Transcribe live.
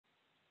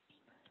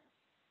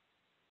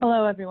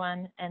Hello,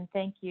 everyone, and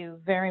thank you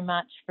very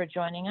much for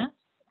joining us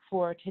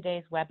for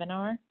today's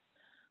webinar,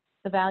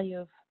 The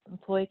Value of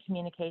Employee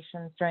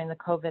Communications During the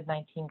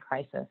COVID-19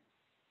 Crisis.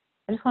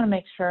 I just want to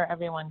make sure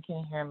everyone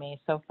can hear me.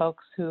 So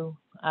folks who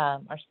are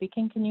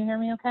speaking, can you hear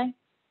me okay?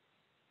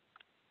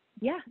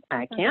 Yeah,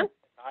 I can.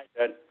 Hi,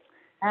 good.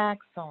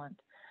 Excellent.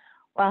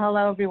 Well,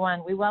 hello,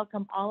 everyone. We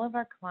welcome all of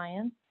our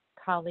clients,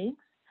 colleagues,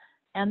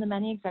 and the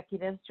many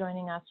executives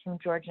joining us from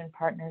Georgian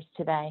Partners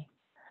today.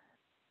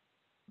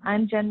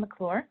 I'm Jen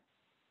McClure,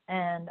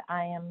 and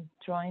I am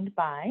joined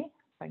by,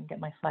 if I can get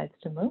my slides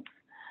to move,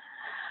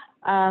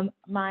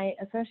 my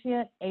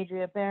associate,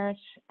 Adria Barich,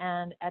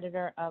 and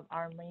editor of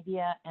our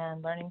media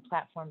and learning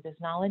platform,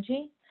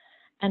 Biznology,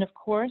 and of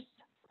course,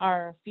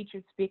 our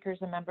featured speakers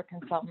and member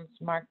consultants,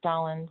 Mark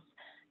Dollins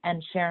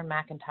and Sharon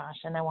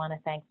McIntosh, and I want to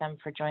thank them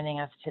for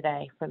joining us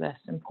today for this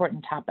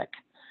important topic.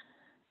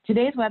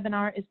 Today's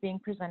webinar is being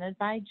presented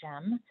by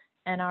GEM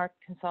and our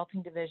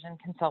consulting division,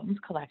 Consultants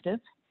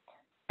Collective.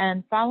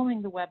 And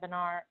following the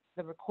webinar,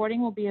 the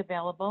recording will be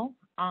available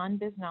on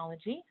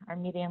Biznology, our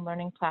media and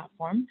learning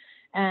platform,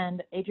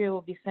 and Adria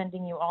will be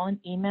sending you all an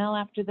email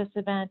after this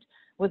event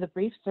with a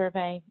brief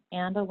survey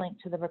and a link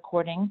to the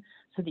recording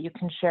so that you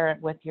can share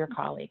it with your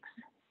colleagues.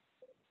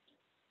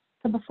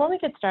 So before we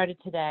get started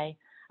today,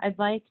 I'd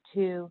like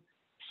to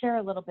share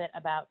a little bit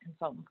about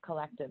Consultants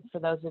Collective for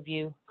those of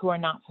you who are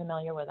not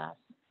familiar with us.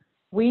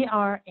 We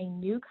are a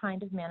new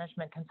kind of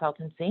management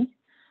consultancy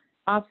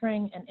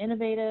offering an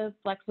innovative,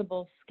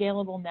 flexible,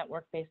 scalable,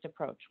 network-based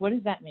approach. What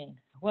does that mean?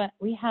 Well,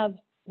 we have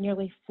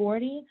nearly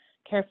 40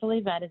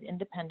 carefully vetted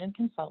independent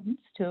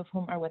consultants, 2 of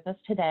whom are with us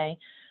today,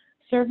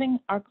 serving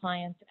our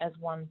clients as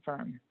one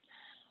firm.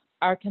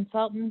 Our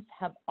consultants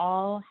have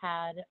all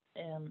had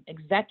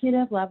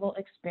executive level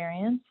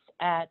experience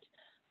at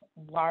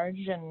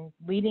large and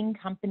leading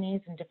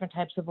companies and different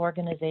types of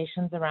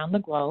organizations around the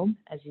globe,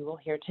 as you will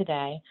hear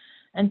today.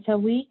 And so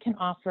we can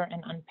offer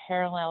an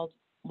unparalleled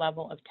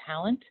level of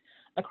talent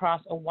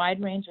across a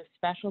wide range of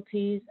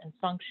specialties and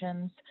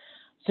functions,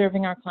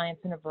 serving our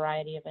clients in a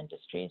variety of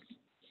industries.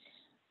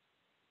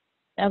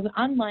 Now,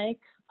 unlike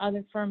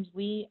other firms,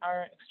 we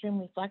are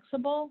extremely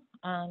flexible,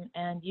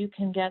 and you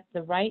can get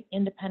the right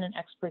independent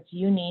experts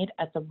you need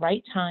at the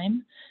right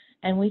time,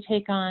 and we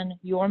take on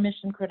your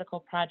mission-critical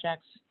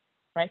projects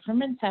right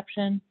from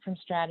inception, from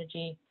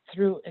strategy,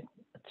 through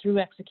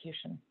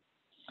execution.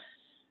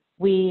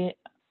 We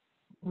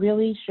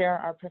really share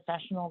our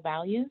professional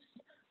values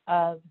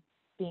of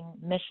being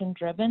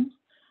mission-driven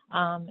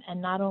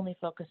and not only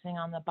focusing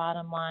on the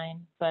bottom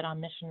line, but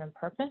on mission and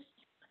purpose.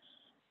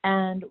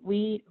 And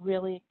we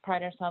really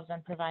pride ourselves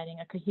on providing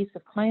a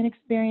cohesive client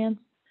experience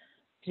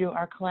through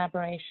our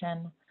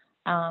collaboration.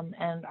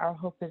 And our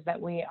hope is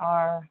that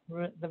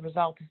the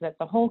result is that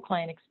the whole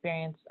client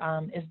experience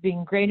is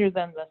being greater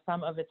than the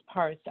sum of its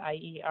parts,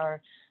 i.e. our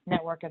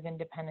network of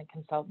independent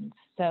consultants.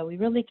 So we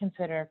really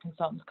consider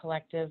Consultants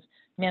Collective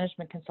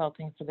management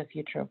consulting for the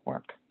future of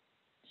work.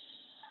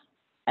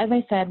 As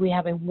I said, we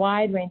have a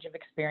wide range of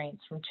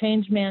experience from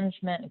change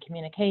management and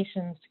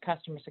communications to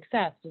customer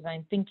success,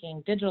 design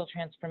thinking, digital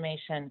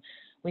transformation.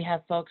 We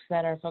have folks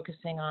that are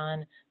focusing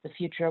on the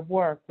future of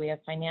work. We have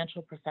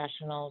financial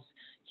professionals,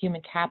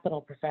 human capital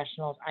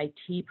professionals,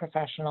 IT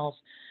professionals,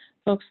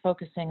 folks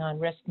focusing on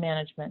risk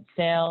management,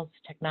 sales,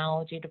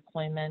 technology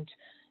deployment,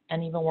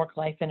 and even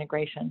work-life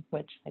integration,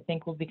 which I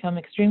think will become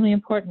extremely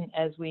important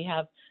as we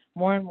have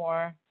more and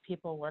more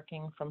people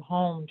working from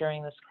home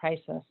during this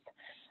crisis.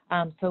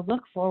 So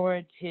look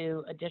forward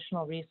to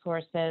additional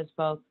resources,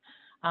 both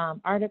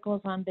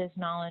articles on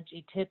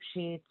Biznology, tip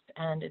sheets,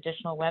 and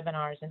additional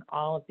webinars in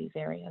all of these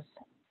areas.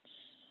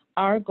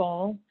 Our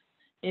goal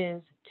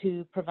is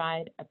to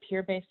provide a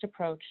peer-based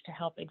approach to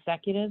help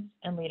executives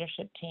and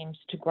leadership teams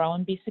to grow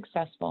and be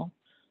successful,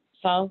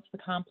 solve the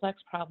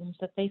complex problems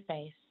that they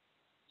face,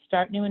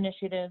 start new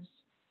initiatives,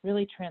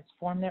 really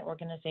transform their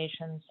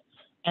organizations,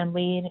 and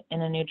lead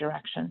in a new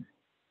direction.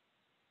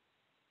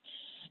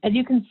 As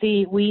you can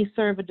see, we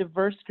serve a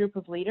diverse group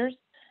of leaders,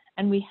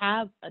 and we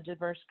have a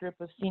diverse group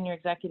of senior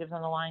executives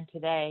on the line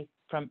today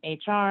from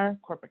HR,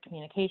 corporate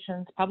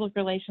communications, public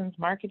relations,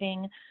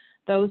 marketing,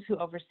 those who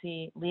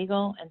oversee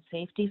legal and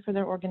safety for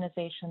their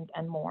organizations,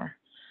 and more.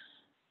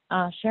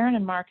 Sharon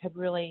and Mark have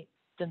really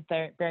been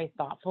very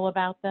thoughtful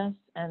about this,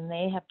 and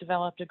they have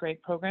developed a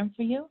great program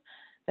for you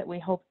that we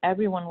hope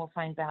everyone will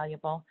find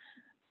valuable.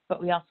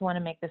 But we also want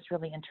to make this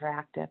really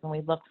interactive, and we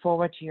look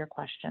forward to your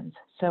questions.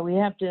 So we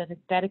have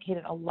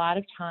dedicated a lot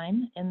of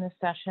time in this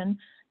session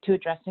to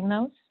addressing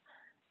those,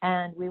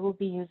 and we will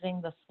be using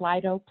the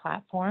Slido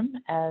platform,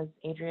 as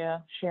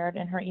Adria shared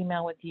in her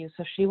email with you.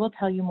 So she will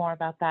tell you more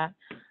about that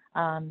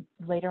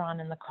later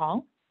on in the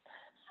call.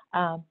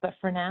 But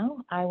for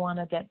now, I want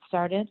to get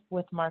started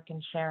with Mark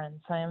and Sharon.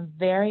 So I am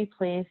very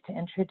pleased to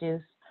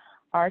introduce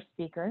our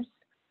speakers.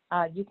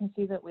 You can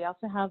see that we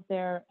also have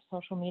their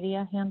social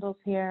media handles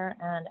here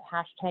and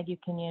hashtag you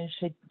can use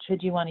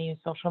should you want to use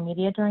social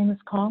media during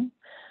this call.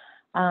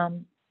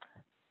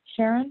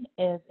 Sharon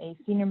is a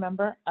senior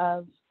member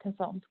of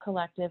Consultants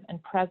Collective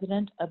and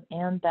president of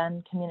And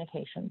Then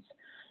Communications.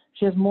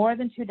 She has more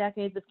than 2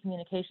 decades of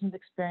communications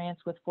experience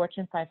with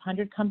Fortune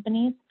 500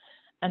 companies,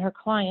 and her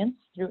clients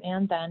through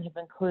and then have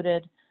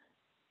included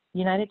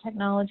United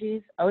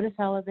Technologies, Otis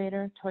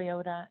Elevator,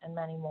 Toyota, and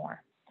many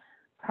more.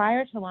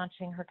 Prior to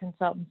launching her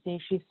consultancy,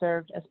 she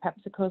served as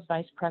PepsiCo's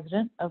Vice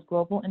President of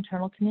Global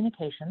Internal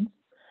Communications,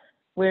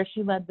 where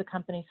she led the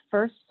company's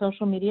first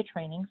social media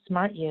training,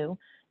 Smart You,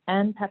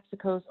 and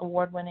PepsiCo's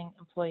award-winning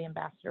Employee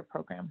Ambassador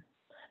Program.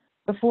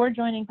 Before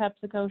joining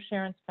PepsiCo,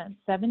 Sharon spent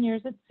 7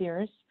 years at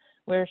Sears,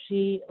 where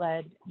she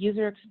led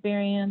user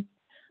experience,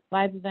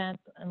 live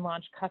events, and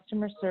launched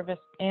customer service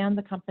and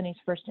the company's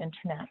first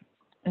internet.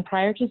 And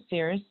prior to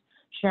Sears,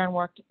 Sharon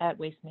worked at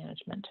Waste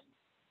Management.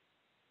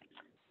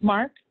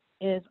 Mark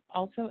is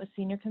also a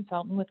senior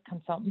consultant with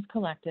Consultants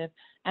Collective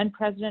and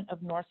president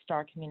of North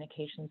Star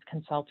Communications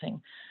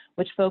Consulting,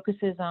 which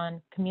focuses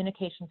on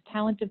communications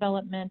talent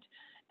development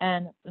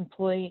and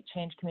employee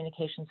change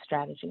communications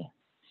strategy.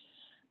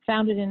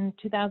 Founded in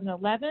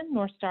 2011,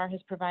 North Star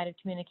has provided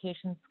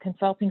communications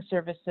consulting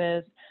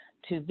services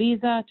to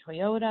Visa,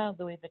 Toyota,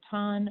 Louis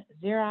Vuitton,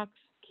 Xerox,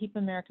 Keep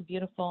America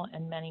Beautiful,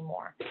 and many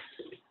more.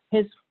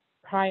 His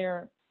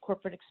prior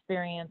corporate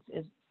experience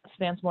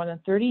spans more than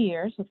 30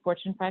 years with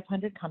Fortune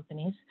 500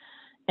 companies,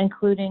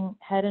 including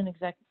head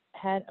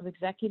of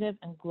executive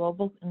and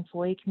global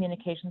employee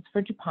communications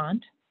for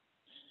DuPont.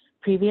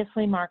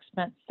 Previously, Mark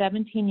spent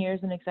 17 years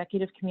in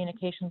executive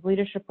communications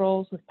leadership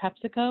roles with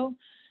PepsiCo,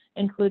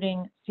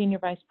 including Senior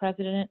Vice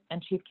President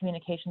and Chief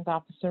Communications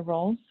Officer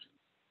roles.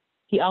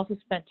 He also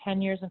spent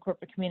 10 years in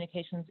corporate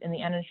communications in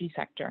the energy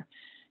sector,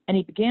 and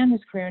he began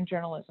his career in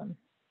journalism.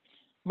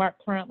 Mark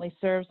currently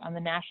serves on the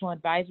National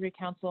Advisory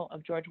Council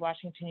of George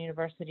Washington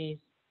University's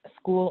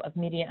School of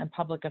Media and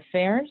Public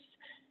Affairs,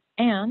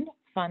 and,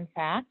 fun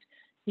fact,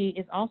 he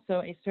is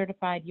also a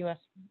certified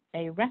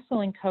USA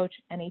wrestling coach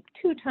and a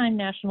 2-time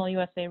National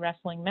USA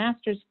Wrestling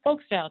Masters folk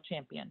style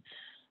champion.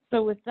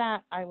 So with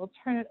that, I will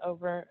turn it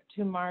over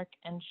to Mark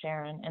and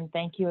Sharon, and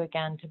thank you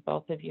again to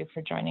both of you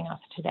for joining us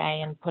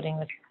today and putting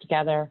this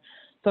together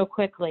so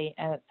quickly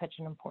at such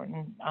an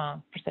important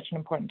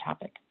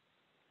topic.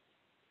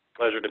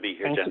 Pleasure to be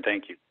here, Jen.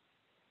 Thank you.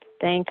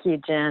 Thank you,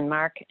 Jen.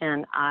 Mark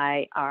and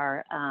I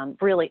are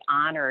really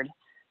honored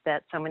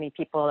that so many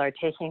people are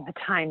taking the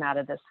time out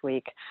of this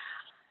week.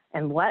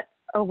 And what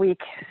a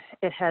week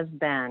it has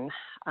been.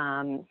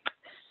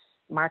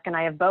 Mark and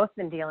I have both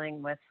been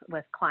dealing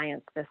with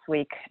clients this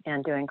week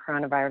and doing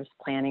coronavirus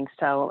planning.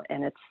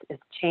 And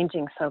it's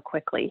changing so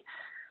quickly.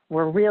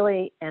 We're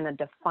really in a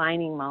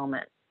defining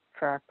moment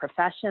for our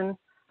profession,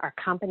 our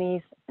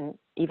companies, and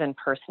even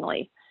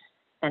personally.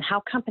 And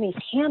how companies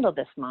handle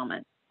this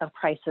moment of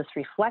crisis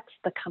reflects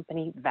the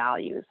company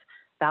values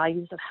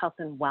of health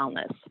and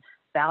wellness,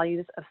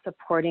 values of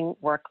supporting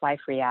work-life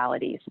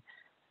realities,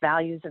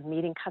 values of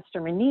meeting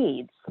customer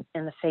needs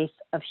in the face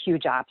of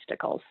huge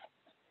obstacles.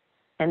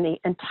 And the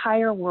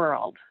entire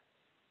world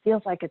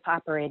feels like it's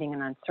operating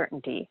in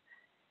uncertainty.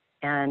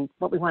 And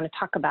what we want to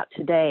talk about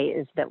today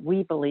is that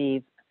we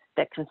believe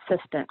that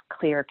consistent,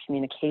 clear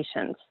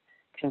communications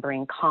can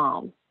bring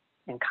calm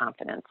and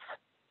confidence.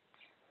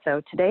 So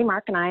today,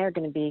 Mark and I are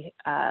going to be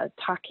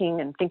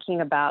talking and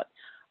thinking about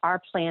our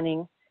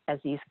planning as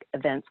these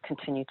events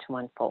continue to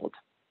unfold.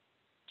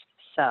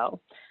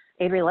 So,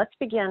 Adri, let's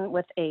begin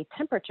with a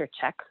temperature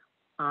check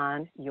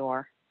on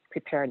your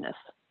preparedness.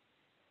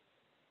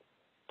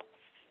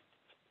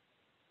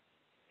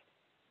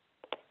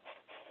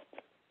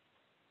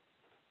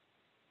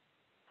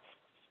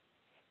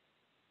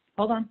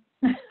 Hold on.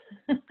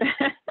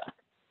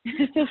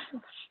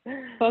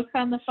 Folks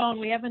on the phone,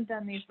 we haven't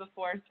done these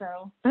before,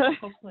 so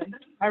hopefully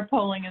our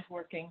polling is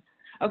working.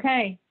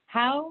 Okay,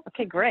 how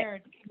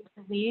prepared do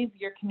you believe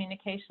your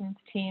communications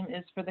team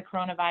is for the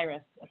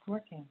coronavirus? It's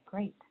working,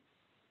 great.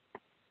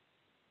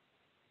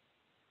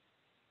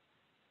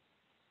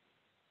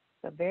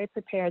 So very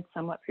prepared,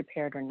 somewhat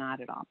prepared, or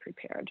not at all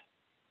prepared.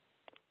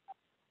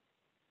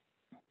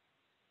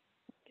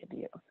 Give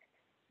you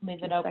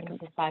Leave it open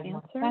for 5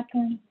 more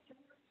seconds.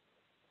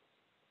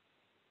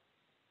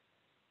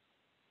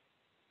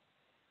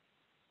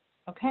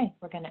 Okay,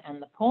 we're going to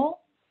end the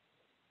poll,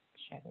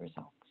 share the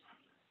results.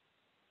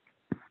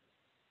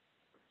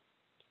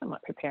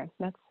 Somewhat prepared.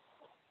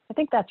 I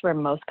think that's where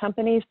most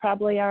companies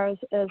probably are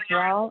as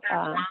well.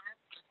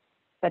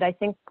 But I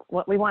think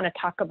what we want to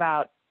talk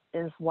about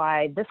is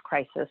why this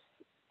crisis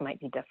might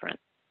be different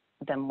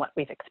than what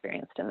we've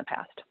experienced in the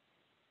past.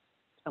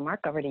 So Mark,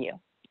 over to you.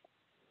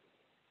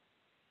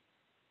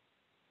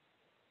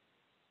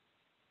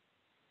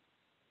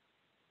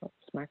 Oops,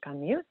 Mark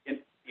on mute. Can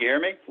you hear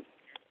me?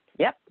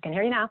 Yep, can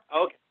hear you now.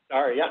 Okay,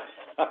 sorry, yeah.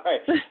 All right,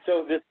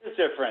 so this is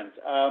different.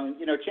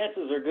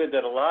 Chances are good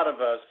that a lot of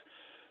us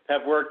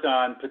have worked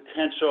on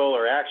potential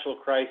or actual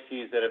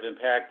crises that have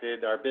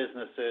impacted our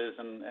businesses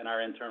and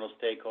our internal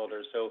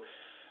stakeholders. So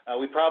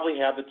we probably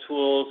have the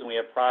tools and we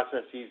have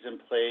processes in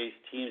place,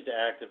 teams to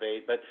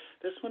activate, but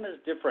this one is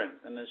different.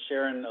 And as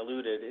Sharon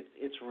alluded,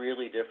 it's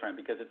really different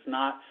because it's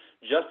not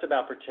just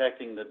about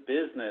protecting the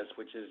business,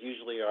 which is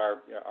usually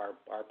our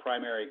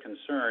primary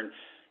concern.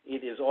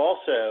 it is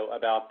also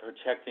about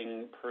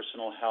protecting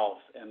personal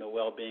health and the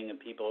well-being of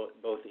people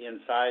both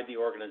inside the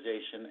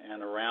organization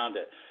and around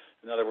it.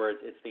 In other words,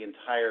 it's the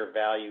entire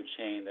value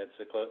chain that's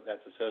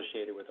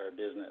associated with our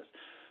business.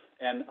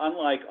 And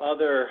unlike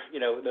other,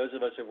 those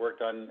of us who have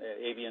worked on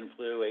avian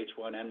flu,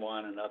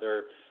 H1N1, and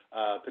other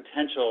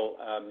potential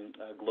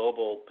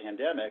global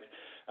pandemics,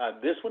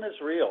 this one is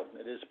real.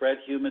 It is spread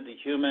human to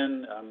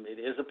human. It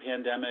is a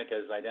pandemic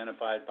as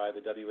identified by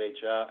the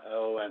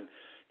WHO. And,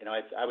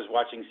 I was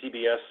watching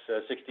CBS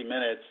 60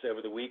 Minutes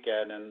over the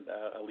weekend, and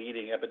a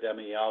leading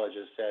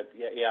epidemiologist said,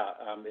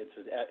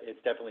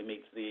 it definitely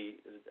meets the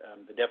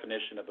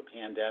definition of a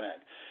pandemic.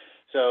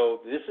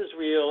 So this is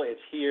real, it's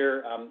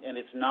here, and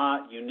it's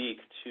not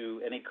unique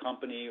to any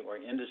company or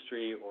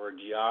industry or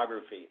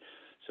geography.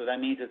 So that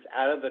means it's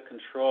out of the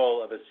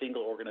control of a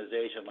single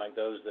organization like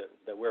those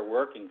that we're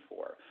working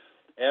for.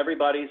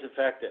 Everybody's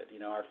affected,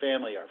 our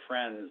family, our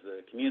friends,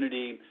 the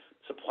community,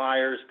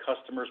 suppliers,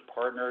 customers,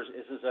 partners.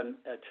 This is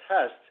a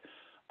test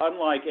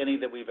unlike any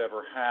that we've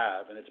ever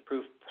had, and it's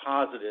proof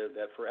positive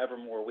that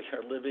forevermore we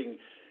are living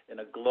in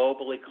a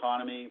global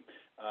economy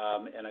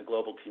and a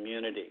global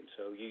community.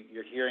 So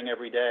you're hearing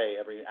every day,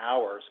 every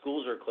hour,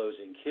 schools are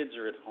closing, kids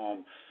are at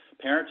home,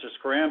 parents are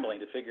scrambling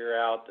to figure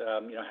out,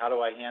 how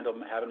do I handle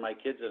having my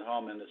kids at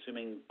home and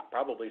assuming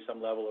probably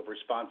some level of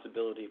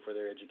responsibility for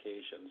their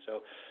education.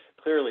 So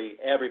clearly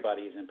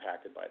everybody is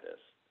impacted by this.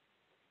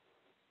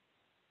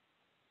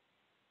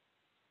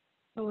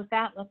 So with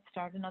that, let's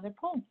start another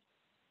poll.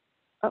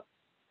 Oh,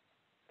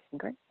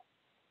 great.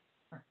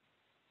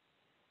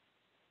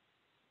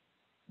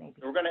 Maybe.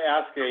 We're going to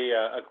ask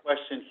a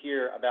question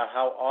here about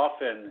how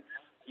often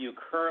you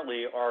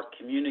currently are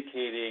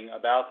communicating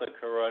about the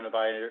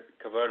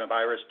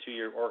coronavirus to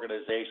your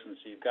organization.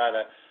 So you've got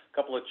a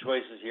couple of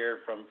choices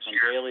here from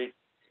daily.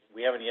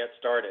 We haven't yet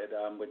started,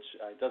 which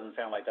doesn't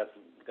sound like that's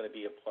going to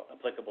be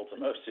applicable to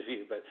most of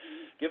you, but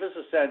give us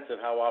a sense of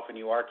how often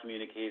you are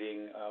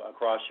communicating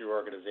across your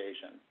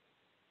organization.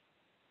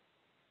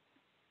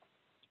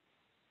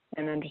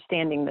 And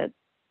understanding that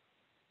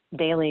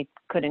daily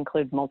could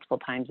include multiple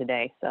times a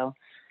day, so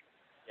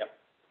yep.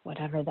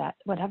 whatever that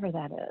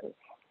is.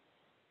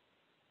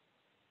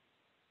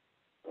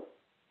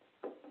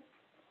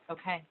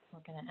 Okay,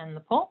 we're going to end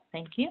the poll.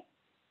 Thank you.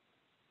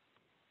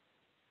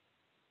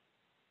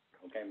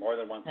 Okay, more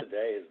than once a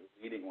day is the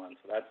leading one,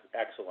 so that's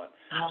excellent.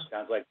 Oh.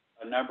 Sounds like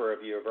a number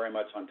of you are very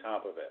much on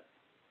top of it.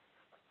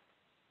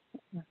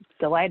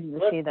 Delighted to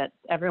see that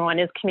everyone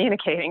is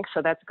communicating,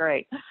 so that's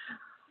great.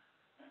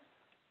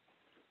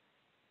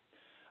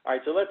 All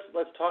right, so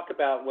let's talk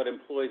about what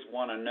employees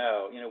want to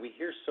know. We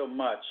hear so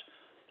much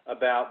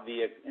about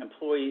the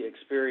employee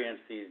experience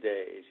these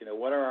days.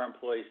 What are our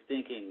employees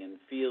thinking and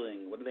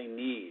feeling? What do they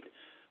need?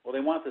 Well, they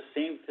want the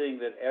same thing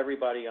that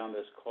everybody on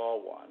this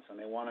call wants, and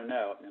they want to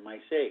know, am I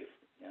safe?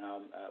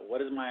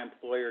 What is my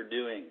employer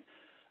doing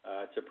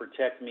to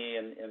protect me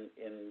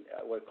in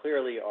what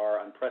clearly are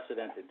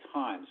unprecedented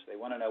times? They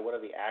want to know what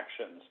are the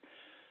actions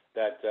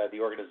that the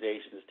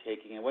organization is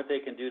taking and what they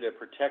can do to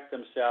protect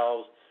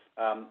themselves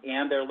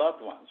and their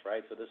loved ones,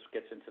 right? So this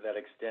gets into that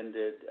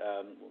extended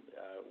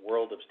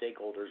world of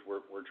stakeholders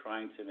we're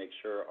trying to make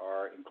sure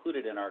are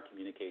included in our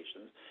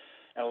communications.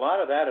 And a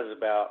lot of that is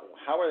about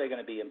how are they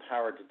going to be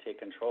empowered to take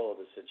control of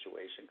the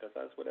situation, because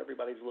that's what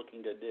everybody's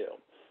looking to do.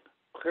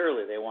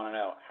 Clearly, they want to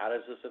know, how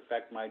does this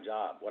affect my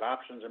job? What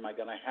options am I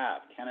going to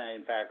have? Can I,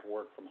 in fact,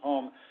 work from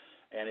home?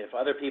 And if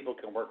other people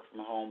can work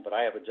from home, but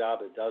I have a job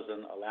that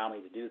doesn't allow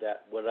me to do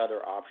that, what other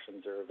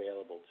options are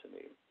available to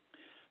me?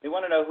 They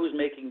want to know who's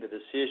making the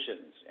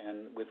decisions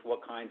and with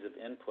what kinds of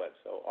input.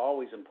 So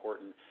always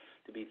important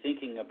to be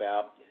thinking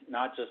about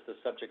not just the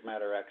subject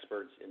matter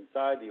experts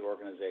inside the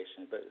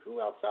organization, but who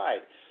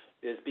outside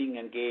is being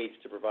engaged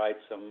to provide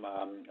some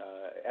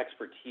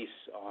expertise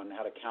on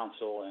how to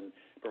counsel and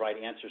provide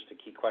answers to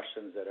key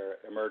questions that are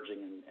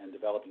emerging and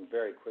developing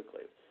very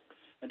quickly.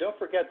 And don't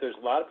forget, there's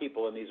a lot of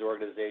people in these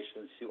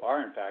organizations who are,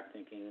 in fact,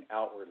 thinking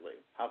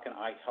outwardly. How can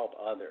I help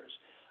others?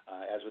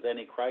 As with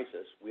any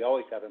crisis, we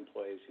always have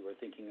employees who are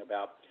thinking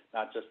about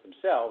not just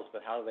themselves,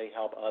 but how do they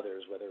help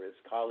others, whether it's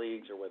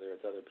colleagues or whether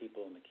it's other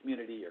people in the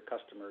community or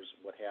customers,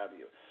 what have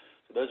you.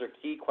 So those are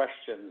key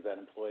questions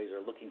that employees are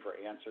looking for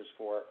answers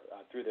for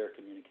through their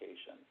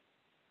communication.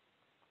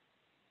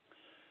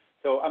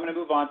 So I'm going to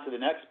move on to the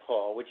next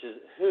poll, which is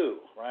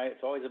who, right?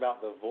 It's always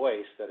about the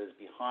voice that is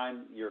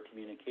behind your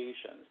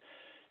communications.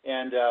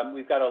 And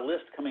we've got a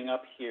list coming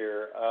up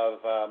here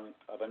of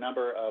a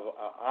number of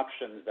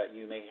options that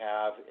you may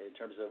have in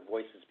terms of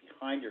voices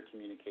behind your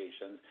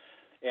communications.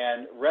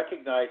 And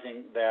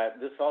recognizing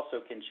that this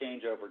also can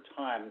change over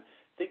time,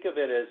 think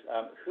of it as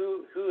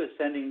who is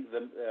sending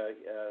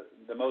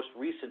the most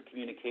recent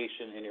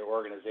communication in your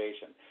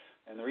organization.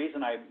 And the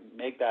reason I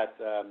make that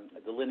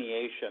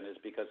delineation is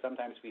because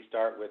sometimes we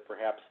start with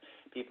perhaps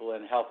people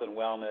in health and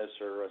wellness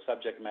or a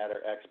subject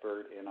matter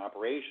expert in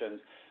operations,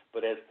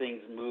 but as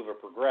things move or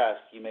progress,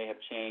 you may have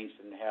changed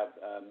and have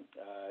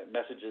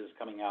messages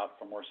coming out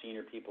from more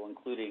senior people,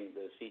 including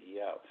the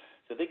CEO.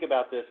 So think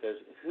about this as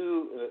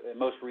who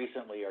most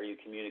recently are you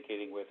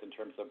communicating with in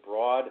terms of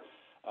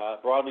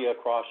broadly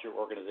across your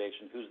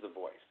organization? Who's the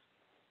voice?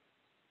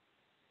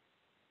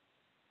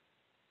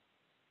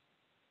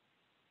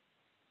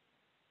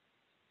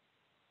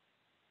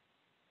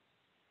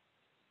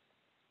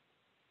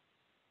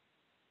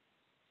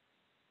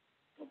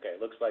 Okay,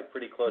 looks like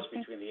pretty close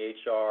between the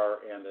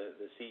HR and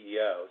the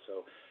CEO.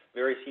 So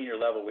very senior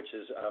level, which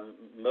is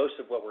most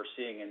of what we're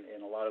seeing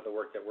in a lot of the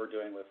work that we're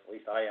doing with, at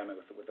least I am,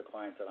 with the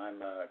clients that I'm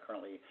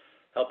currently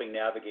helping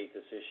navigate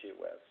this issue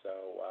with.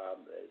 So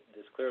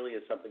this clearly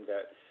is something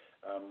that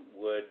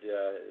would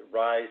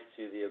rise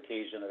to the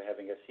occasion of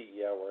having a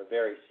CEO or a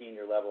very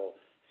senior level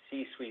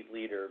C-suite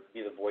leader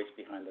be the voice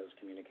behind those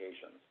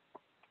communications.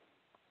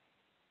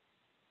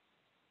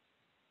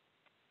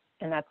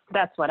 And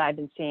that's what I've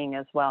been seeing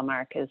as well,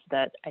 Mark, is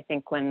that I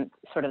think when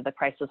sort of the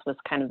crisis was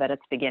kind of at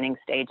its beginning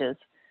stages,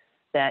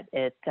 that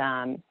it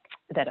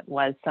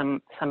was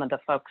some of the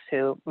folks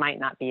who might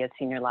not be at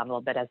senior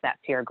level, but as that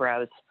fear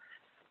grows,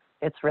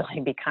 it's really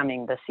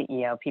becoming the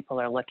CEO.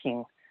 People are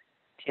looking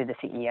to the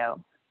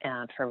CEO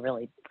for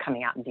really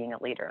coming out and being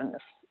a leader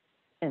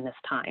in this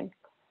time.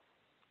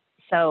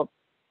 So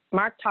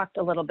Mark talked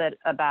a little bit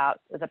about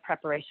the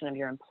preparation of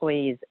your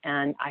employees,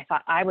 and I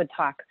thought I would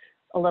talk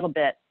a little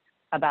bit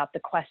about the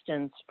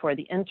questions for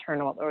the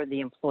internal or the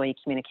employee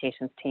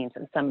communications teams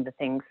and some of the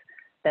things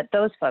that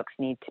those folks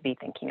need to be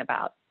thinking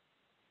about.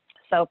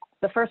 So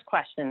the first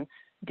question,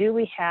 do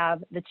we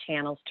have the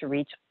channels to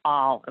reach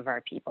all of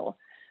our people?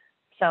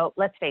 So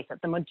let's face it,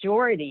 the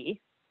majority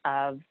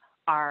of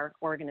our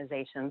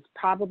organizations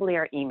probably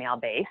are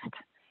email-based,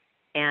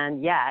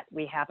 and yet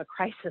we have a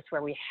crisis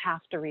where we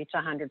have to reach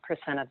 100%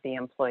 of the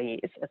employees.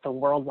 It's a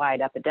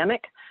worldwide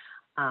epidemic.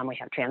 We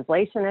have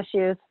translation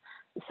issues.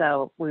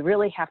 So we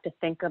really have to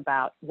think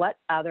about what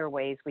other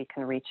ways we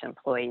can reach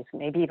employees,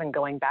 maybe even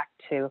going back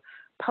to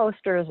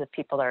posters if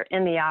people are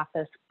in the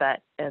office,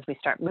 but as we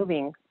start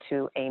moving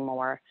to a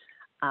more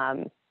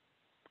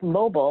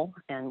mobile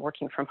and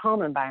working from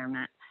home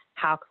environment,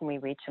 how can we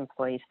reach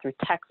employees through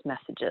text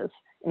messages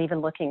and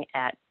even looking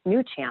at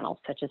new channels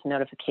such as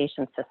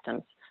notification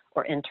systems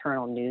or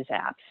internal news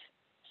apps.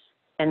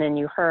 And then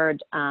you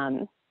heard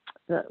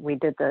we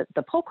did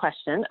the poll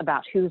question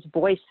about whose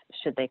voice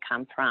should they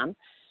come from.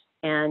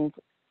 And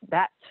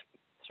that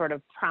sort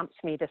of prompts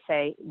me to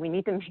say we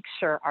need to make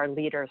sure our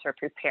leaders are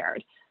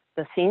prepared.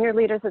 The senior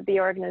leaders of the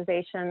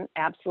organization,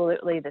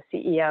 absolutely, the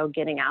CEO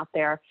getting out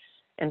there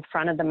in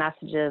front of the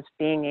messages,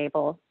 being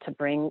able to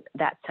bring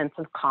that sense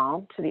of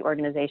calm to the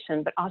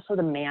organization, but also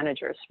the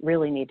managers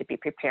really need to be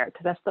prepared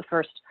because that's the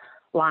first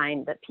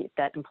line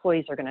that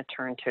employees are going to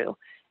turn to.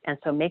 And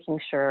so making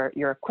sure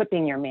you're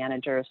equipping your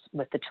managers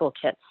with the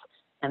toolkits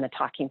and the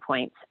talking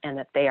points and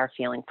that they are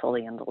feeling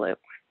fully in the loop.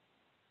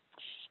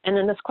 And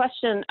then this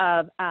question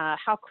of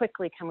how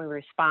quickly can we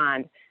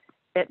respond,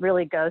 it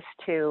really goes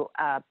to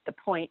the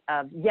point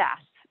of, yes,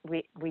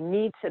 we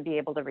need to be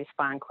able to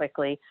respond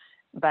quickly,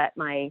 but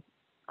my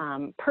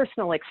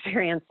personal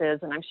experiences,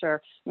 and I'm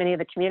sure many of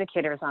the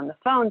communicators on the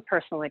phone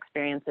personal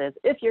experiences,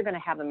 if you're going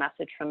to have a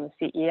message from the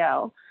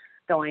CEO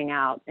going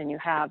out and you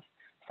have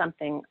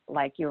something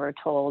like you were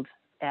told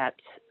at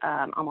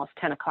almost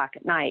 10 o'clock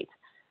at night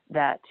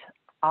that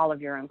all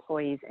of your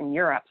employees in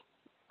Europe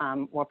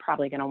we're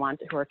probably going to want,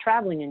 who are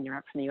traveling in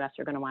Europe from the U.S.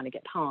 are going to want to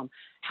get home.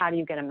 How do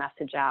you get a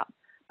message out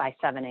by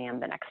 7 a.m.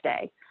 the next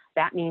day?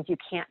 That means you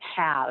can't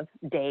have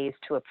days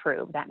to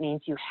approve. That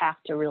means you have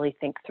to really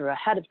think through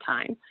ahead of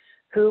time.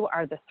 Who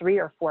are the 3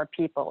 or 4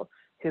 people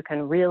who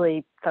can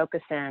really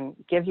focus in,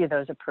 give you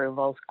those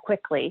approvals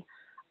quickly,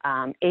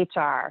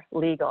 HR,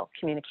 legal,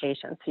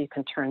 communication, so you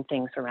can turn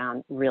things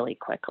around really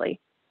quickly.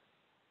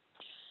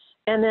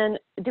 And then,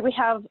 do we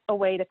have a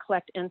way to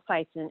collect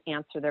insights and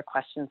answer their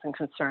questions and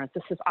concerns?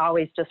 This is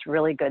always just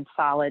really good,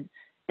 solid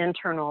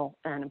internal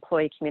and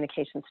employee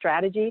communication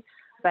strategy.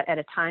 But at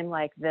a time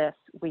like this,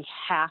 we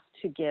have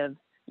to give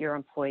your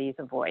employees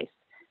a voice.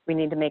 We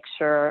need to make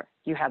sure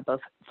you have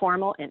both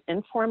formal and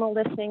informal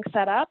listening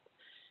set up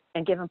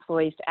and give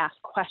employees to ask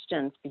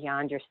questions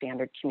beyond your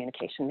standard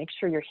communication. Make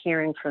sure you're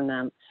hearing from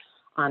them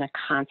on a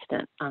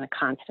constant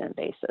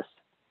basis.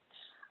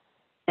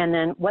 And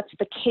then what's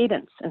the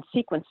cadence and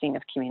sequencing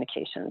of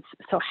communications?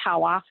 So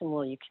how often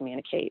will you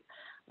communicate?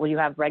 Will you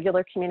have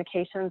regular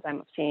communications?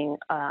 I'm seeing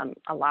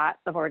a lot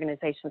of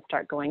organizations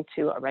start going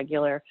to a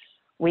regular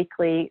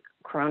weekly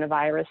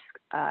coronavirus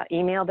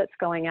email that's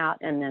going out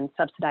and then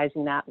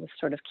subsidizing that with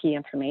sort of key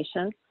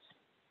information.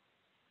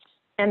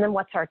 And then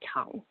what's our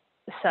tone?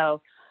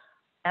 So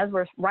as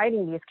we're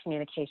writing these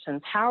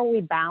communications, how are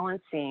we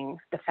balancing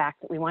the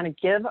fact that we want to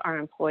give our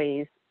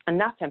employees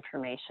enough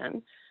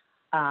information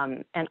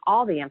and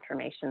all the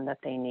information that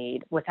they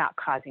need without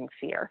causing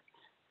fear?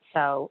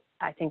 So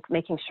I think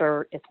making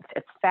sure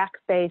it's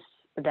fact-based,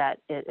 that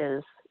it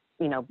is,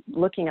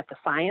 looking at the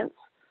science,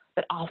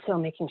 but also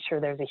making sure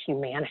there's a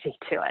humanity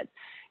to it.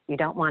 You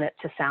don't want it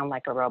to sound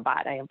like a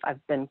robot.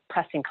 I've been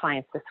pressing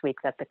clients this week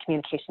that the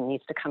communication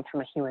needs to come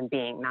from a human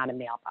being, not a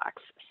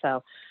mailbox.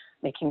 So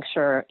making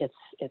sure it's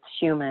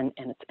human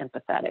and it's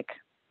empathetic.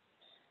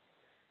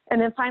 And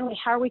then finally,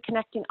 how are we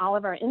connecting all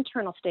of our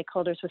internal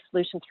stakeholders with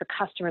solutions for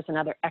customers and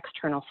other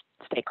external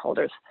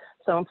stakeholders?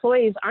 So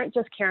employees aren't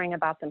just caring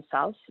about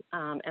themselves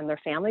and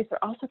their families,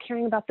 they're also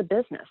caring about the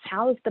business.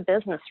 How is the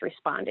business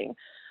responding?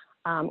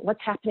 What's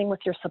happening with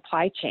your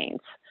supply chains?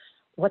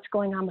 What's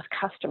going on with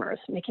customers?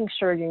 Making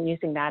sure you're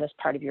using that as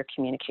part of your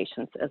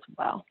communications as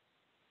well.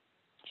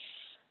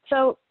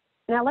 So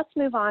now let's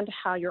move on to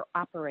how you're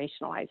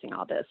operationalizing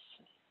all this.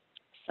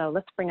 So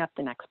let's bring up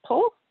the next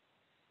poll.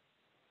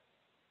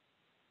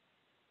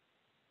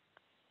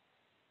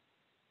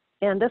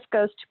 And this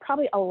goes to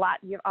probably a lot,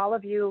 all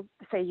of you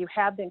say you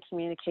have been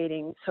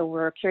communicating, so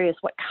we're curious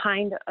what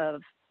kind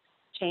of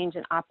change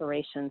in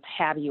operations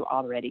have you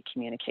already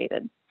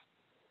communicated?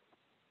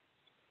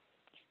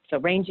 So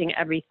ranging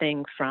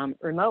everything from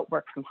remote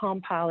work from home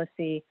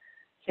policy,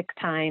 sick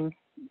time,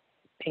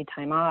 paid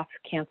time off,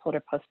 canceled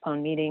or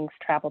postponed meetings,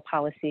 travel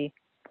policy,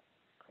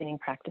 cleaning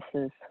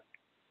practices,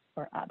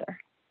 or other.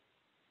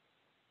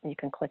 And you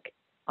can click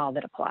all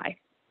that apply.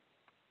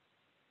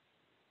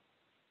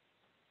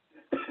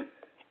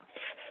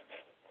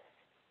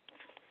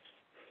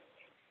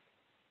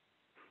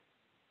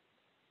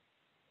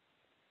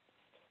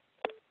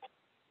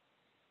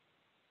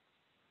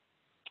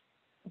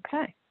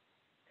 Okay.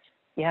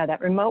 Yeah,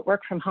 that remote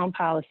work from home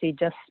policy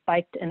just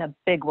spiked in a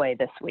big way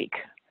this week.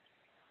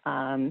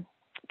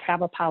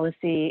 Travel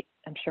policy,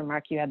 I'm sure,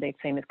 Mark, you had the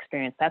same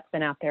experience. That's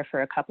been out there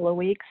for a couple of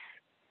weeks.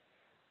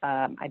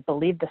 I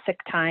believe the sick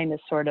time is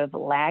sort of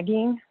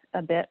lagging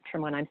a bit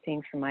from what I'm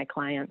seeing from my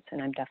clients,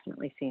 and I'm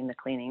definitely seeing the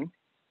cleaning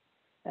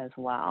as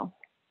well.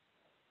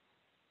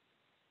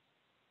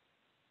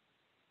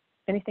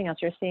 Anything else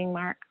you're seeing,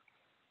 Mark?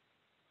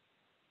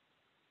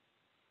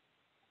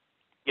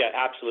 Yeah,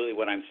 absolutely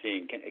what I'm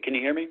seeing. Can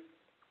you hear me?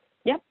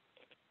 Yep.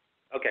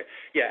 Okay.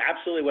 Yeah,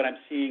 absolutely what I'm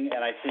seeing,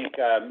 and I think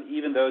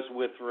even those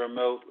with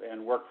remote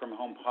and work from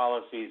home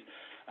policies,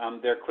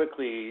 they're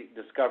quickly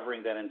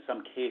discovering that in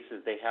some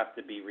cases they have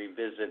to be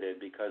revisited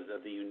because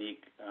of the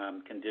unique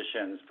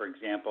conditions. For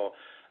example,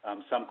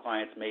 some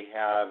clients may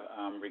have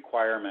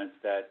requirements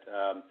that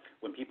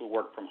when people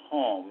work from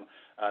home,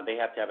 they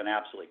have to have an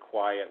absolutely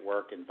quiet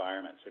work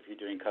environment. So if you're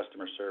doing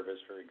customer service,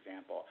 for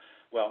example,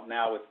 well,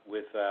 now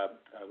with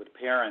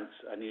parents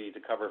needing to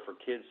cover for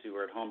kids who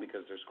are at home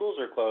because their schools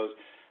are closed,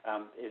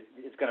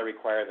 it's going to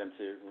require them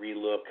to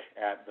relook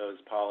at those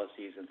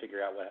policies and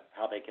figure out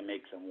how they can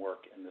make them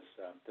work in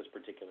this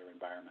particular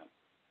environment.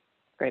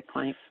 Great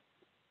point.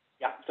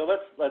 Yeah, so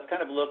let's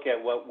kind of look at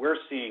what we're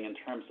seeing in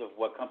terms of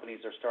what companies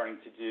are starting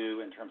to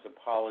do in terms of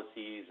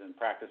policies and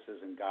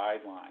practices and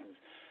guidelines.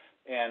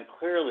 And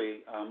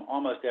clearly,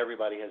 almost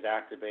everybody has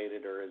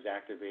activated or is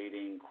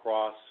activating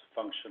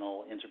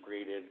cross-functional,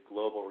 integrated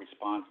global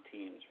response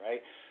teams,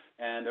 right?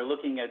 And they're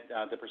looking at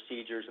the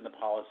procedures and the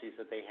policies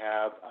that they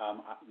have.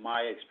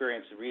 My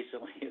experience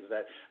recently is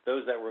that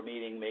those that were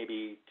meeting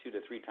maybe 2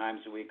 to 3 times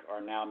a week are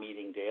now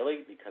meeting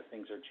daily because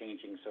things are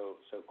changing so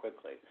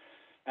quickly.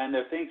 And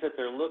the things that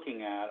they're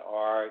looking at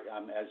are,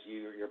 as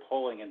your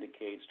polling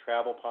indicates,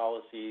 travel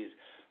policies,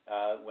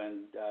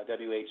 when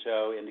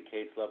WHO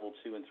indicates level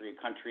 2 and 3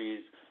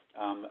 countries,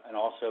 and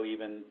also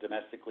even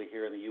domestically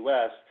here in the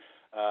U.S.,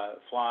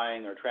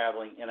 flying or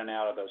traveling in and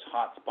out of those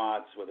hot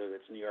spots, whether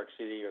it's New York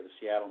City or the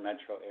Seattle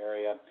metro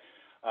area.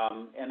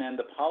 And then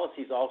the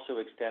policies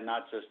also extend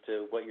not just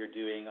to what you're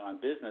doing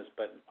on business,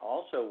 but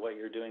also what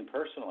you're doing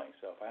personally.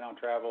 So if I don't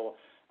travel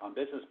on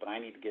business, but I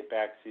need to get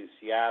back to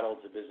Seattle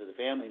to visit a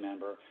family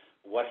member,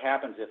 what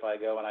happens if I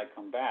go and I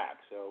come back?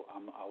 So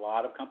a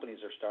lot of companies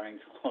are starting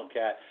to look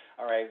at,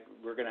 all right,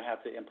 we're going to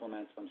have to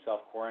implement some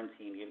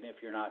self-quarantine, even if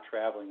you're not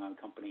traveling on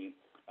company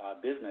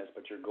business,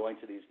 but you're going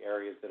to these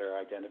areas that are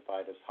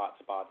identified as hot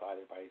spots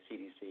either by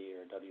CDC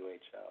or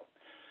WHO.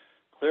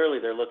 Clearly,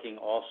 they're looking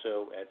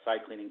also at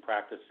site cleaning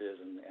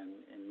practices and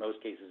in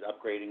most cases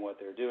upgrading what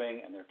they're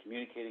doing, and they're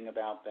communicating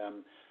about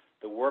them.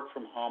 The work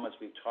from home, as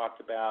we've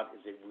talked about,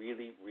 is a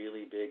really,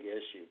 really big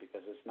issue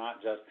because it's not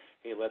just,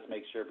 hey, let's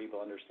make sure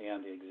people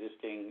understand the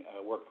existing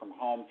work from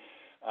home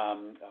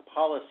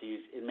policies.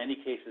 In many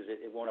cases,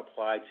 it won't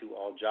apply to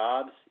all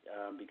jobs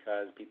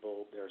because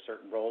there are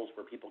certain roles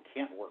where people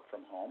can't work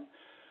from home.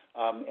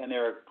 And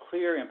there are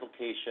clear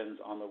implications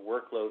on the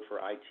workload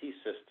for IT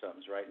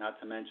systems, right? Not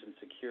to mention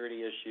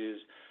security issues.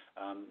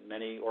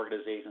 Many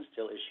organizations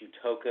still issue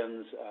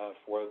tokens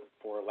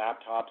for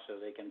laptops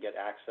so they can get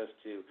access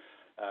to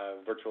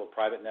virtual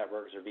private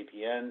networks or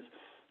VPNs.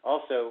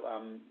 Also,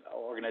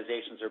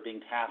 organizations are being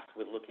tasked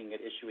with looking at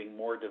issuing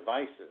more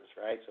devices,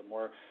 right? So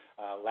more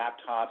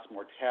laptops,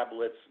 more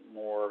tablets,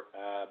 more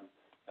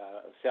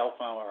cell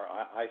phone or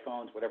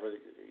iPhones, whatever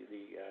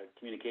the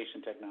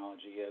communication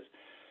technology is.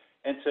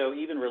 And so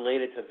even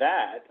related to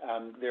that,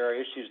 there are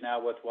issues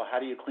now with, well, how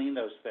do you clean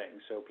those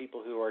things? So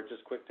people who are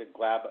just quick to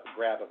grab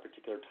a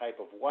particular type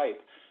of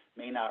wipe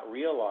may not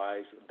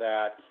realize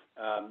that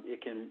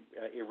it can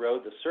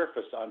erode the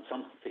surface on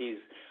some of these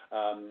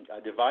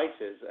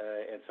devices,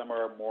 and some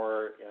are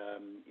more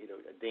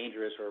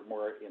dangerous or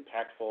more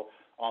impactful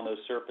on those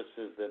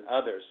surfaces than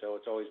others. So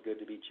it's always good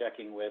to be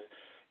checking with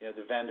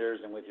the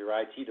vendors and with your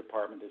IT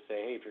department to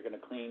say, hey, if you're going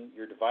to clean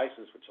your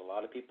devices, which a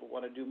lot of people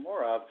want to do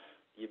more of,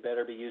 you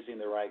better be using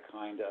the right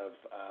kind of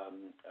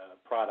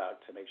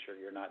product to make sure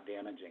you're not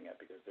damaging it,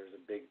 because there's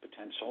a big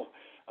potential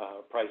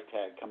price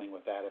tag coming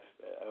with that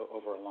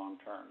over a long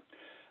term.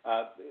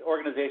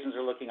 Organizations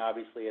are looking,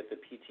 obviously, at the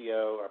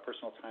PTO, or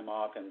personal time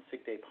off, and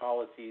sick day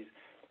policies,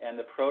 and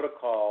the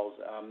protocols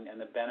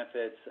and the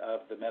benefits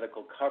of the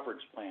medical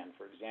coverage plan.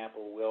 For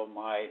example, will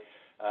my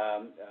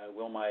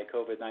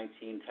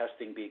COVID-19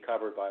 testing be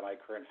covered by my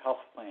current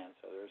health plan?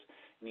 So there's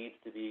needs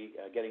to be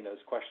getting those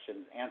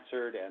questions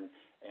answered and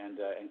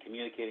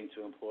communicating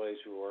to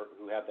employees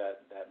who have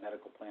that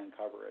medical plan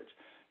coverage.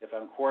 If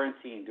I'm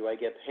quarantined, do I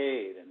get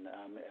paid? And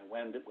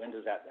when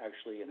does that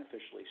actually and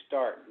officially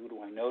start? Who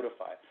do I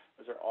notify?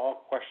 Those are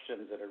all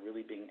questions that are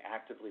really being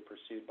actively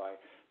pursued by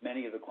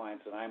many of the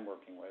clients that I'm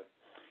working with.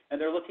 And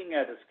they're looking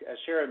at, as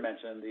Sharon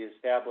mentioned, the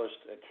established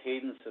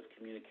cadence of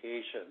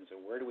communications,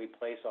 and where do we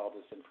place all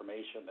this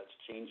information that's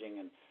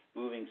changing and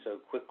moving so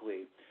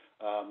quickly.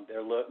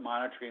 They're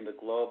monitoring the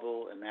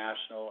global and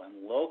national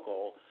and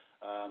local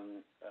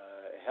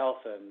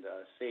health and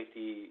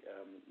safety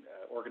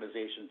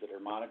organizations that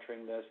are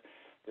monitoring this.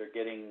 They're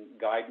getting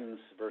guidance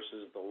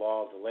versus the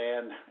law of the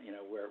land,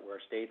 where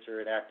states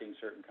are enacting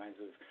certain kinds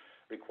of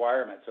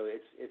requirements. So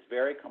it's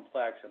very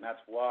complex, and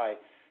that's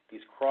why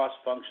these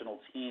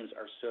cross-functional teams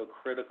are so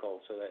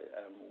critical, so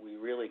that we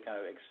really kind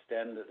of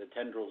extend the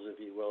tendrils,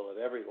 if you will, of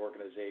every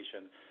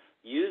organization,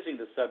 using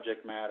the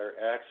subject matter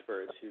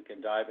experts who can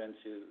dive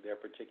into their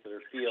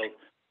particular field,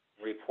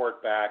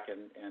 report back,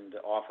 and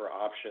offer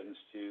options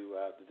to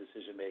the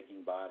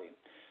decision-making body.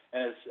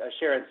 And as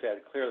Sharon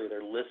said, clearly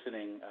they're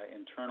listening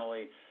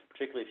internally,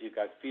 particularly if you've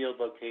got field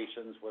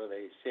locations. What are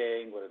they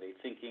saying? What are they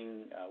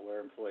thinking? What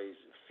are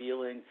employees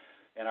feeling?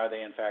 And are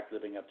they, in fact,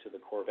 living up to the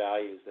core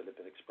values that have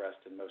been expressed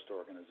in most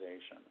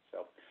organizations?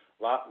 So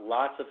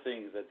lots of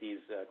things that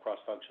these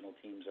cross-functional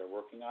teams are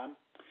working on.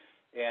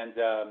 And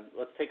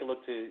let's take a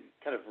look to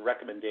kind of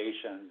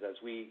recommendations as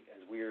we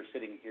are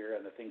sitting here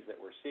and the things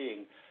that we're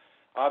seeing.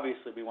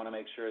 Obviously, we want to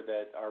make sure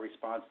that our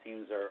response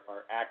teams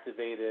are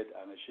activated.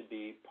 It should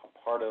be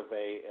part of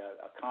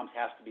comms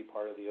has to be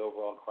part of the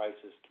overall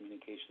crisis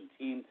communication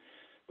team,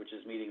 which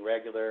is meeting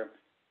regular.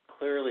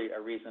 Clearly a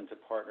reason to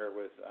partner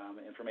with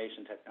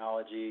information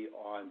technology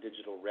on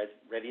digital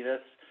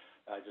readiness,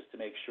 just to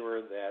make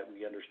sure that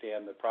we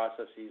understand the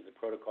processes, the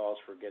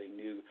protocols for getting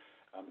new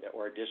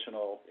or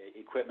additional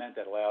equipment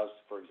that allows,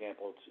 for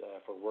example,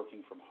 for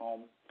working from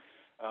home.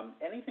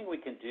 Anything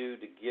we can do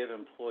to give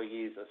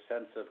employees a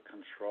sense of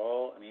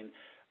control. I mean,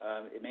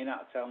 it may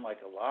not sound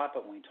like a lot,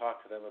 but when we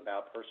talk to them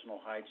about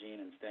personal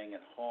hygiene and staying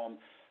at home,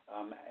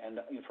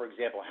 for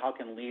example, how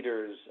can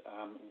leaders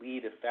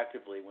lead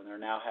effectively when they're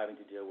now having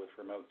to deal with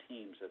remote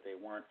teams that they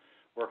weren't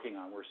working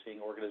on? We're seeing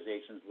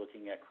organizations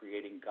looking at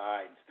creating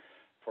guides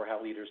for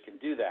how leaders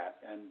can do that,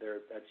 and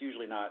that's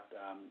usually not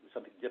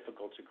something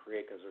difficult to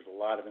create, because there's a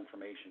lot of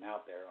information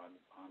out there on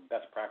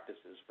best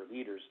practices for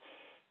leaders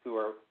who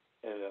are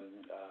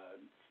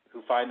who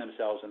find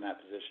themselves in that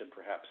position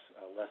perhaps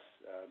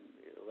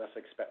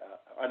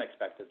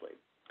unexpectedly.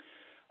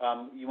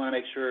 You want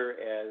to make sure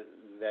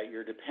that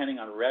you're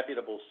depending on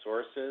reputable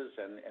sources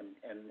and,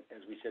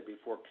 as we said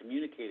before,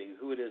 communicating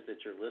who it is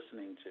that you're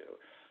listening to.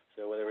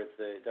 So whether it's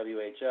the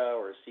WHO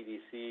or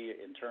CDC,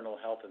 internal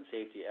health and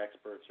safety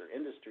experts, or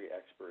industry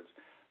experts,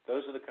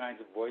 those are the kinds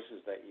of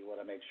voices that you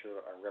want to make sure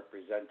are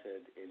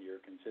represented in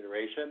your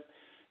consideration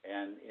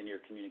and in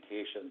your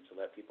communication, to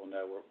let people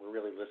know we're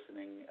really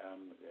listening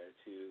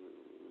to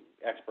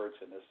experts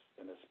in this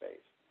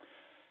space.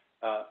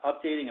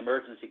 Updating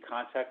emergency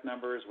contact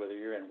numbers, whether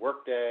you're in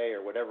Workday or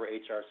whatever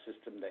HR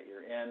system that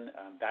you're in,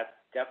 that's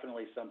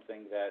definitely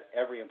something that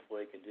every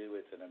employee can do.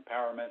 It's an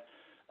empowerment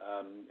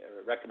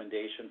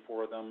recommendation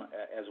for them,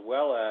 as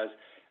well as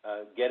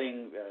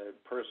getting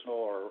personal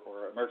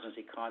or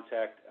emergency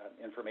contact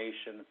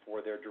information for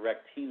their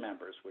direct team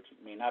members, which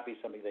may not be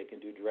something they can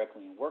do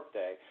directly in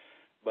Workday,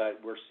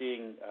 but we're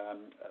seeing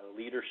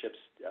leaderships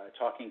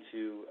talking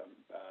to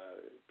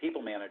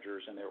people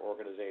managers in their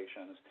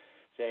organizations,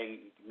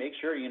 saying, make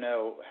sure you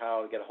know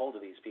how to get a hold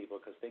of these people,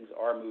 because things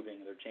are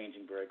moving and they're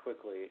changing very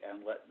quickly,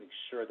 and make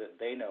sure that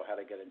they know how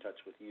to get in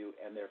touch with you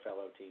and their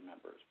fellow team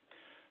members.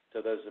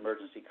 So those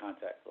emergency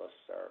contact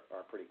lists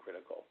are pretty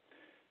critical.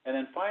 And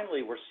then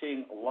finally, we're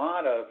seeing a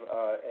lot of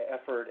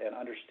effort and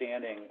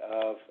understanding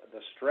of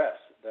the stress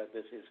that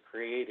this is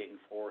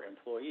creating for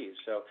employees.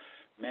 So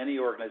many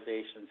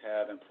organizations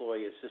have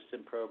employee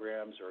assistance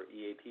programs or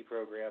EAP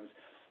programs,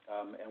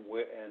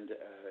 and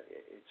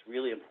it's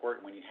really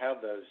important when you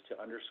have those to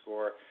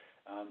underscore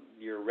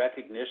your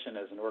recognition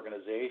as an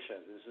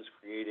organization. This is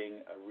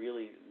creating a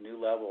really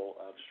new level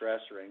of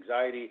stress or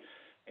anxiety,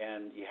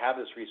 and you have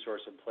this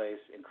resource in place.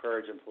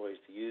 Encourage employees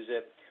to use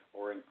it,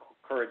 or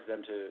encourage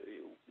them to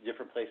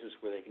different places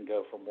where they can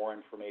go for more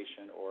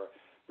information or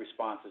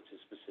responses to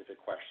specific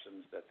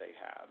questions that they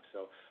have.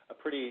 So a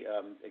pretty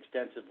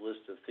extensive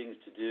list of things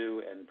to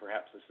do, and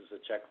perhaps this is a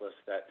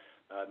checklist that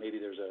maybe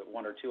there's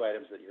one or two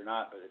items that you're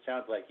not, but it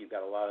sounds like you've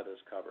got a lot of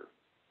this covered.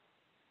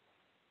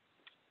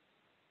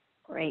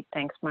 Great,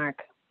 thanks,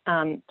 Mark.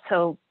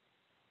 So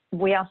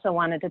we also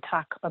wanted to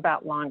talk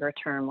about longer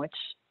term, which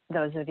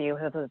those of you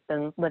who have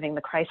been living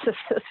the crisis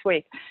this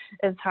week,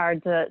 it's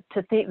hard to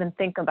even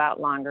think about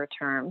longer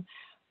term,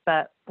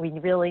 but we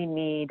really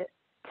need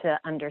to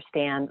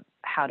understand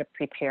how to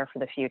prepare for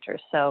the future.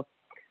 So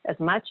as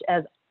much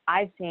as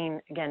I've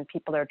seen, again,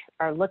 people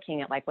are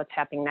looking at like what's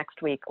happening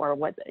next week, or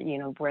what,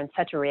 we're in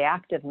such a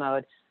reactive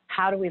mode.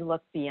 How do we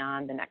look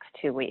beyond the next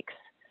 2 weeks?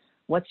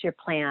 What's your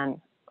plan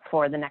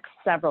for the next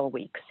several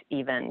weeks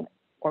even,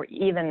 or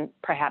even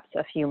perhaps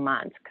a few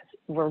months? Because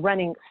we're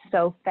running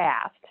so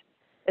fast,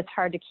 it's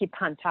hard to keep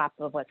on top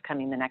of what's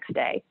coming the next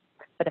day.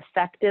 But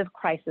effective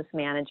crisis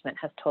management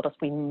has told us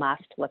we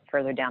must look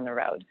further down the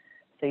road.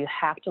 So you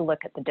have to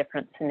look at the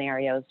different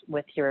scenarios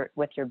with your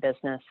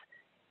business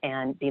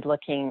and be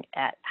looking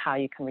at how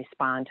you can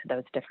respond to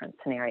those different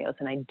scenarios.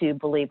 And I do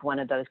believe one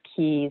of those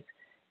keys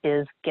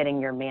is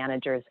getting your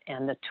managers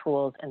and the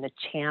tools and the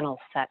channels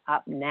set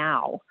up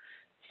now,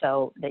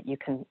 so that you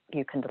can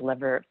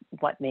deliver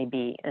what may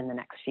be in the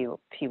next few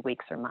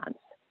weeks or months.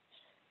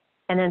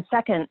 And then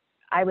second,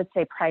 I would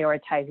say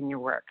prioritizing your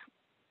work.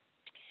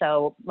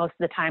 So most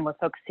of the time we're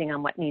focusing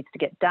on what needs to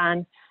get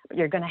done, but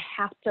you're going to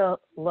have to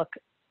look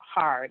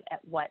hard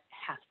at what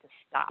has to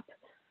stop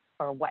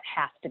or what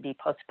has to be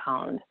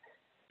postponed.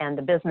 And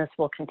the business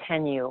will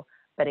continue,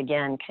 but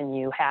again, can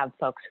you have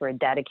folks who are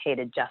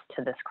dedicated just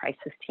to this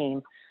crisis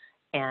team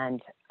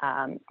and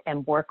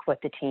work with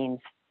the teams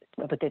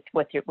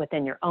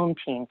within your own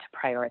team to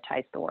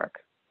prioritize the work.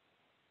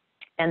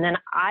 And then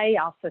I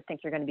also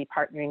think you're going to be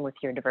partnering with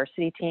your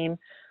diversity team.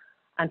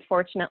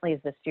 Unfortunately,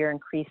 as this fear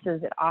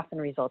increases, it often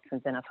results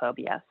in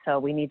xenophobia. So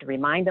we need to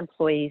remind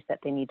employees that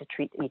they need to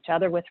treat each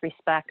other with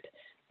respect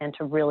and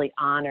to really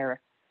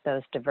honor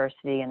those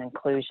diversity and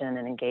inclusion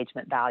and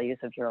engagement values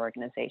of your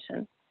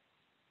organization.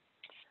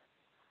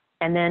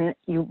 And then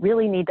you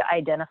really need to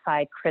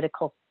identify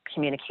critical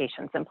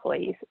communications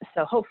employees.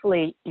 So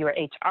hopefully your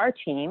HR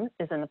team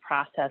is in the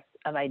process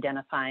of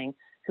identifying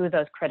who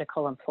those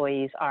critical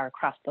employees are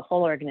across the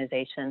whole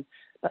organization.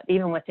 But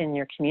even within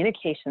your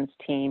communications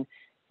team,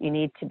 you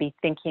need to be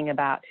thinking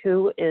about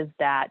who is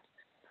that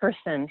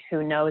person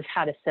who knows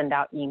how to send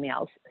out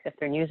emails. If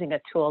they're using a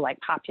tool like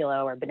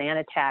Populo or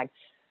Banana Tag,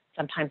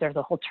 sometimes there's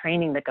a whole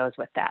training that goes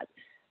with that.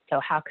 So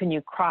how can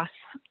you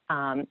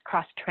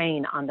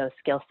cross-train on those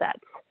skill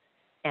sets?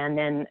 And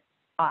then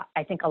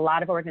I think a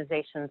lot of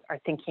organizations are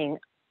thinking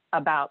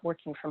about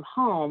working from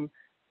home,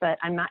 but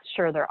I'm not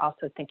sure they're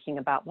also thinking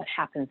about what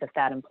happens if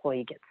that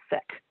employee gets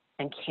sick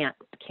and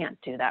can't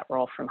do that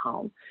role from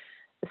home.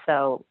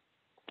 So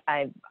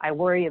I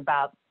worry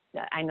about,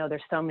 I know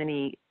there's so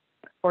many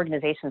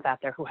organizations out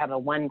there who have a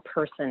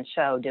one-person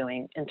show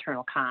doing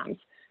internal comms.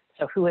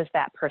 So who is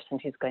that person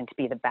who's going to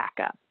be the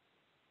backup?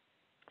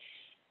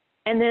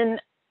 And then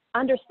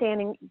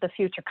understanding the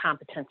future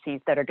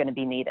competencies that are going to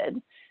be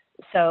needed.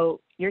 So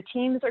your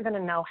teams are going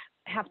to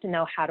have to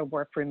know how to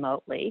work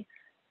remotely,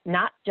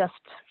 not just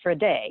for a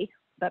day,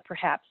 but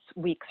perhaps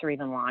weeks or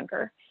even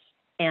longer.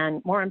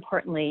 And more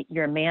importantly,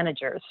 your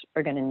managers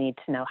are going to need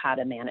to know how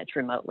to manage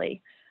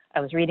remotely. I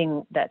was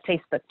reading that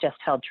Facebook just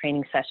held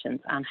training sessions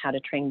on how to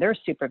train their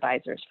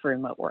supervisors for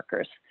remote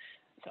workers.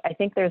 So I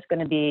think there's going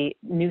to be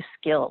new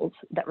skills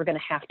that we're going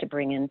to have to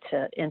bring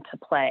into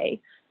play,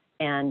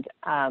 and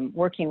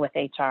working with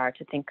HR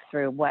to think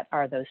through what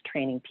are those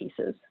training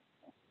pieces.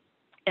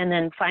 And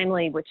then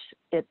finally, which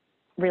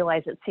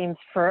realize it seems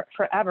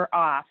forever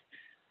off,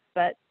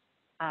 but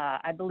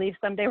I believe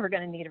someday we're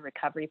going to need a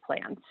recovery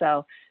plan.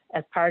 So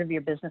as part of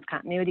your business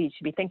continuity, you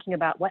should be thinking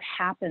about what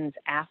happens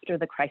after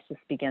the crisis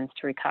begins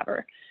to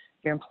recover.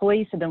 Your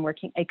employees have been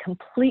working a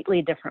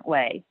completely different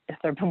way if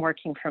they've been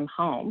working from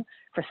home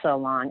for so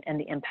long, and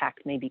the impact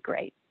may be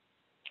great.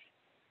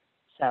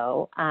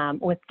 So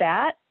with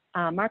that,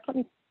 Mark, let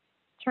me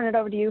turn it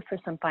over to you for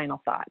some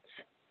final thoughts.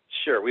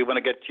 Sure. We want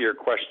to get to your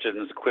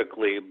questions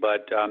quickly,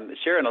 but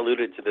Sharon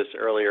alluded to this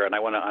earlier, and I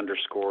want to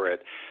underscore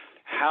it.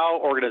 How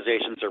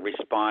organizations are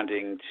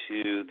responding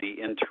to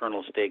the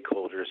internal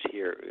stakeholders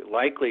here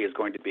likely is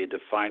going to be a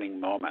defining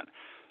moment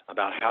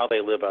about how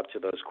they live up to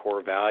those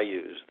core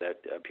values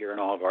that appear in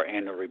all of our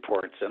annual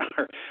reports and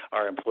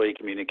our employee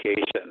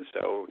communications.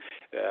 So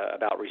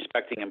about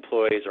respecting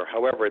employees, or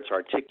however it's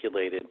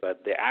articulated,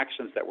 but the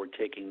actions that we're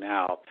taking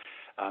now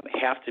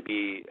have to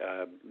be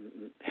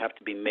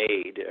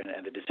made,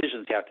 and the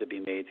decisions have to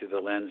be made through the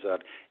lens of,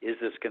 is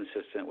this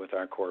consistent with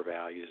our core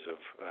values of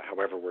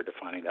however we're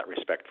defining that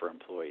respect for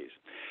employees.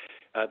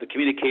 The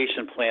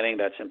communication planning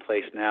that's in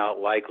place now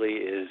likely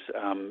is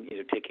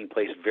taking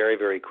place very,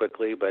 very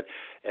quickly, but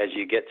as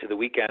you get to the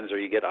weekends or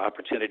you get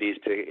opportunities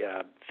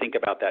to think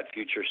about that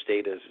future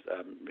state, as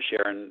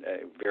Sharon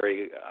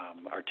very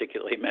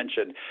articulately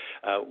mentioned,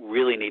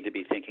 really need to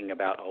be thinking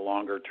about a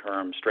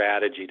longer-term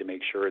strategy to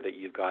make sure that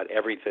you've got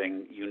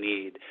everything you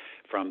need,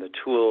 from the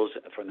tools,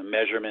 from the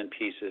measurement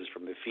pieces,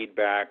 from the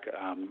feedback,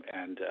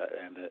 and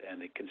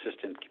the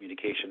consistent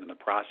communication and the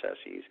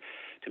processes,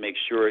 to make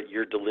sure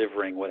you're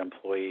delivering what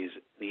employees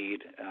need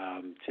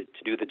to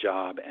do the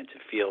job and to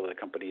feel the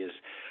company is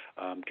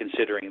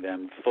considering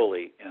them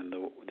fully in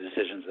the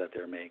decisions that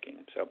they're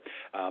making. So,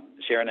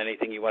 Sharon,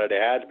 anything you wanted to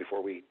add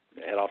before we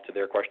head off to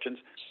their questions?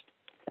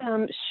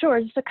 Sure,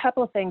 just a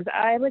couple of things.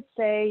 I would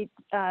say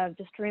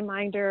just a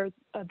reminder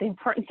of the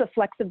importance of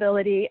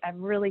flexibility. I've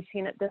really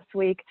seen it this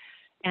week,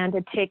 and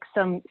to take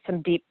some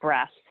deep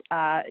breaths.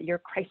 Your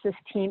crisis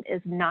team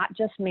is not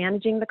just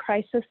managing the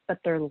crisis, but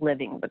they're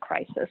living the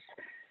crisis.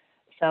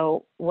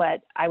 So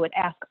what I would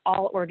ask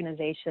all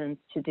organizations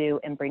to do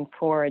and bring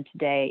forward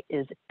today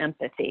is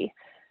empathy.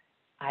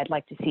 I'd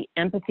like to see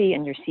empathy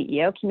in your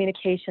CEO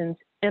communications,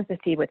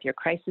 empathy with your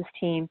crisis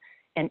team,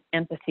 and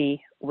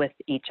empathy with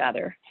each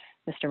other.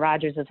 Mr.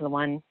 Rogers is the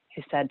one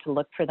who said to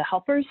look for the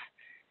helpers,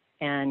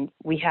 and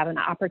we have an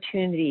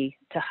opportunity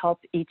to help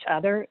each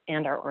other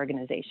and our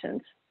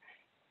organizations.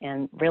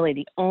 And really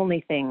the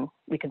only thing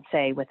we can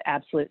say with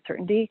absolute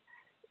certainty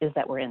is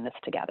that we're in this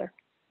together.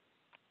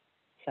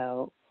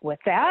 So with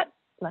that,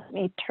 let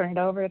me turn it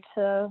over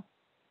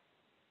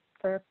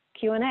for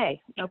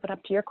Q&A. Open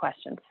up to your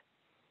questions.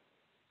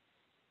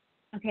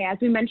 Okay, as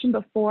we mentioned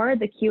before,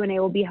 the Q&A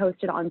will be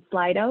hosted on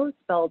Slido,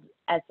 spelled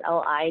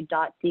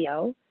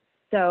SLI.do.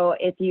 So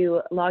if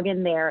you log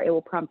in there, it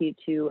will prompt you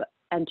to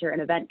enter an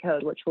event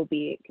code, which will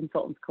be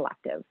Consultants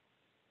Collective.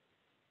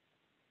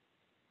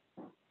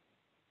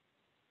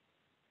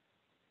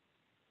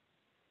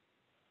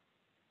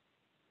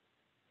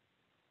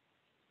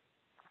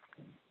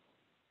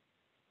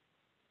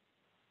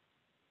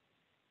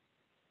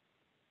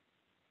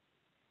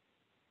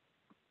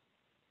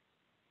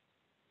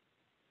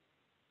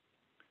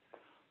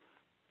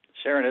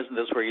 Sharon, isn't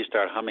this where you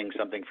start humming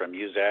something from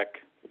Muzak?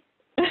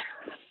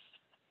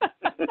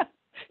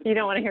 You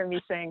don't want to hear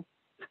me sing.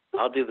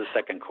 I'll do the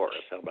second chorus.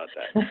 How about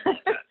that?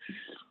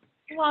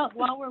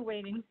 While we're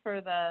waiting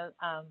for the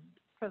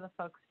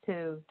folks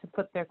to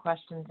put their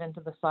questions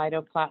into the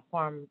Slido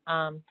platform,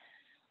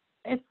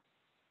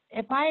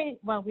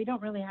 we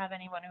don't really have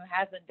anyone who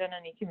hasn't done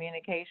any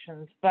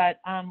communications, but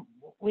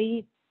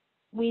we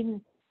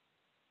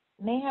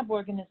may have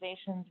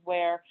organizations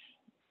where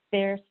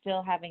they're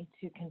still having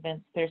to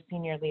convince their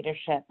senior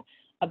leadership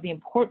of the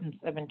importance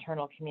of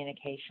internal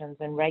communications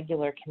and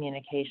regular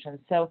communications.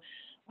 So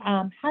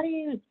how do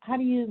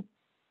you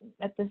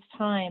at this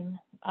time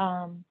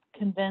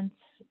convince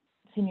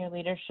senior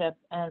leadership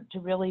to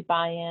really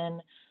buy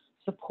in,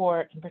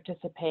 support, and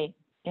participate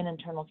in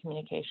internal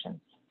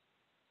communications?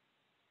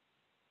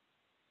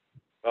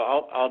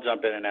 Well, I'll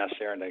jump in and ask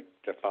Sharon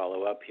to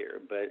follow up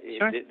here, but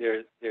Sure.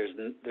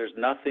 there's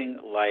nothing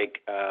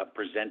like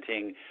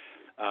presenting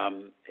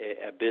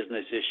a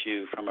business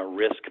issue from a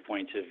risk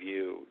point of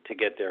view to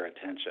get their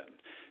attention.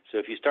 So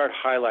if you start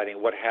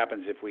highlighting what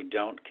happens if we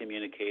don't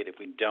communicate, if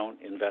we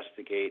don't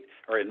investigate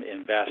or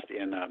invest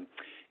in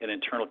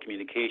internal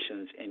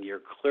communications, and you're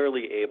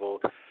clearly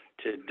able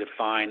to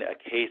define a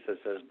case that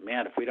says,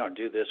 man, if we don't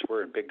do this,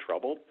 we're in big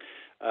trouble.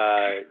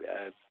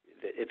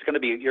 You're going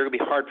to be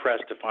hard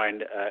pressed to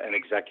find an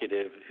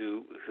executive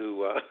who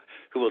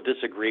will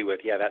disagree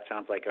with, yeah, that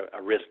sounds like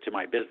a risk to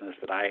my business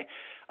that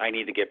I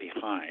need to get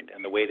behind.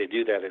 And the way to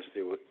do that is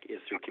through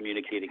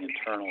communicating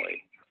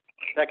internally.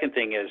 Second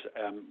thing is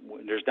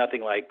there's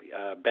nothing like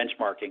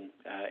benchmarking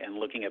and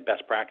looking at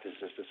best practices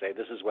to say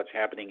this is what's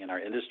happening in our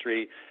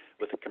industry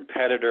with a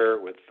competitor,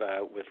 with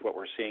what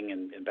we're seeing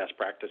in best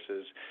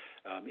practices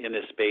in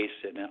this space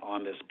and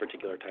on this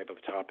particular type of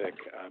topic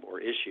or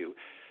issue.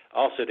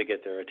 Also to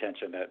get their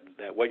attention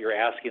that what you're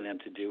asking them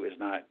to do is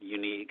not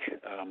unique.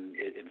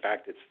 In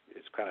fact,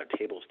 it's kind of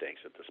table stakes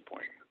at this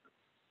point.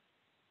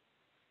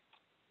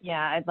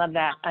 Yeah, I love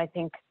that. I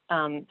think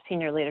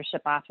senior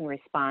leadership often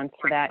responds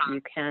to that.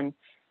 You can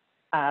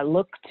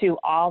look to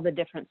all the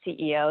different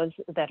CEOs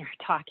that are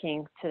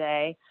talking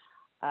today,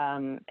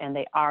 and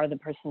they are the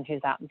person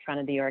who's out in front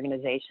of the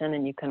organization.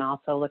 And you can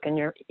also look in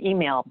your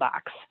email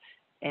box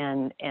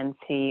and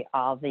see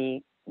all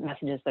the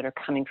messages that are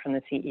coming from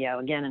the CEO.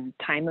 Again, in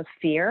a time of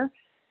fear,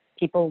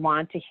 people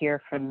want to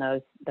hear from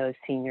those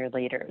senior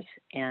leaders.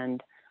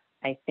 And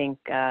I think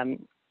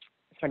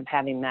sort of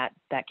having that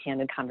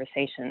candid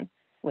conversation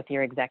with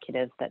your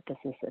executives that this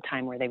is a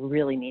time where they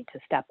really need to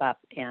step up,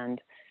 and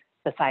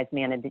besides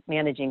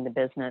managing the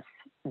business,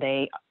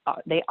 they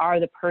are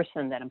the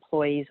person that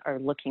employees are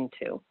looking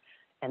to,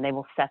 and they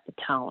will set the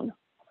tone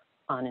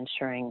on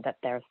ensuring that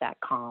there's that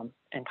calm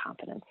and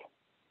confidence.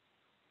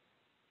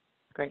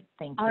 Great,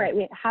 thank you. All right,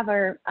 we have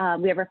our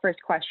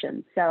first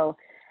question. So,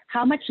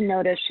 How much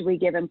notice should we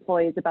give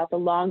employees about the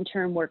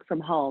long-term work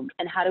from home,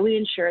 and how do we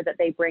ensure that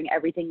they bring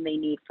everything they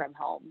need from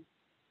home?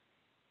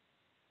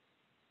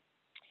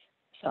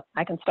 So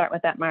I can start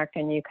with that, Mark,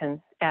 and you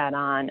can add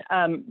on.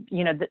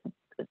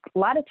 A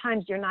lot of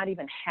times you're not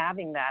even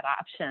having that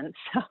option.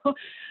 So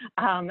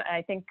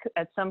I think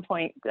at some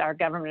point our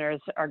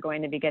governors are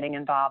going to be getting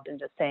involved and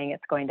just saying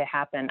it's going to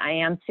happen. I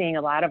am seeing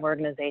a lot of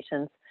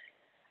organizations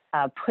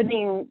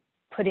putting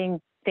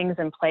things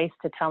in place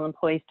to tell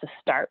employees to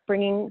start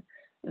bringing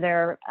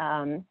their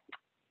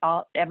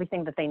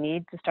everything that they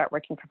need to start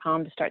working from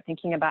home, to start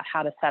thinking about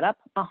how to set up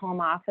a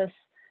home office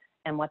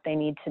and what they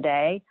need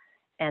today.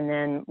 And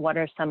then what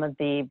are some of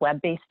the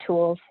web-based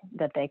tools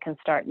that they can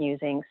start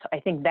using? So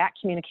I think that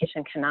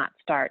communication cannot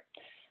start,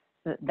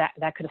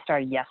 that could have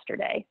started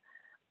yesterday.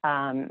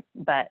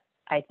 But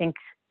I think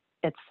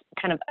it's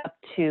kind of up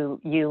to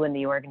you and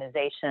the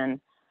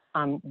organization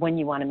when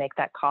you want to make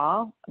that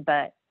call.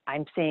 But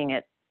I'm seeing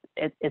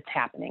it's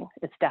happening.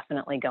 It's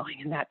definitely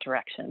going in that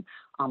direction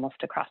almost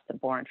across the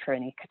board for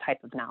any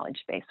type of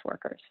knowledge-based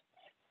workers.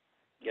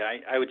 Yeah,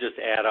 I would just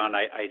add on,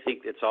 I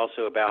think it's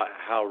also about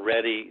how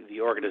ready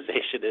the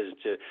organization is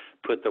to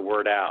put the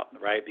word out,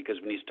 right? Because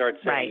when you start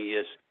saying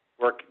yes,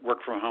 work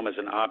from home as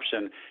an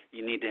option,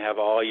 you need to have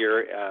all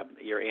your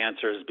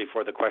answers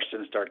before the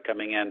questions start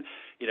coming in.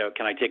 You know,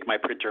 can I take my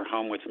printer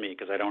home with me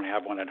because I don't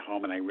have one at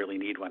home and I really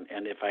need one?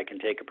 And if I can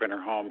take a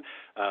printer home,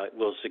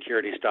 will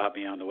security stop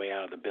me on the way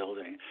out of the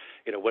building?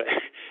 You know,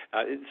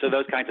 so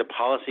those kinds of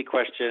policy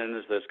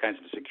questions, those kinds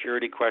of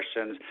security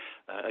questions.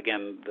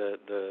 Again,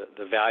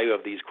 the value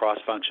of these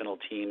cross-functional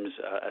teams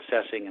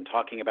assessing and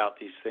talking about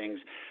these things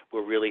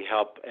will really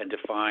help and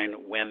define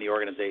when the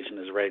organization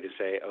is ready to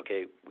say,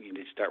 okay, we need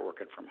to start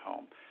working from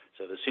home.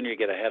 So the sooner you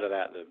get ahead of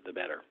that, the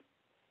better.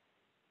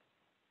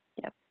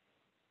 Yep.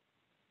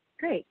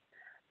 Great.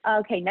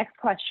 Okay, next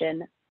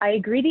question. I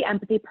agree the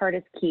empathy part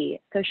is key.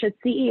 So should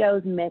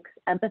CEOs mix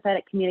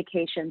empathetic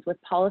communications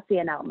with policy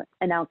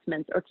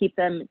announcements or keep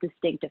them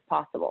distinct if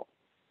possible?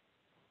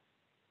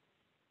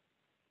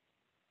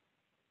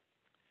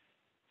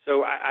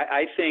 So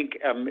I think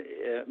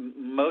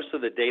most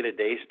of the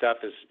day-to-day stuff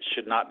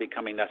should not be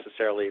coming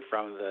necessarily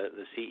from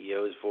the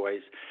CEO's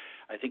voice.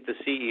 I think the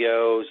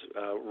CEO's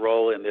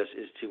role in this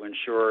is to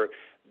ensure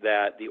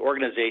that the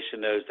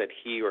organization knows that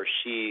he or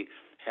she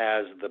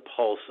has the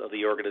pulse of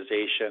the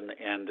organization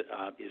and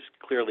is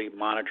clearly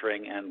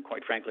monitoring and,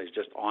 quite frankly, is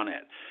just on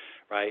it,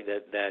 right?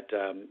 That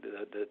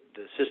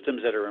the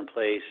systems that are in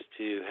place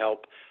to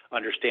help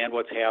understand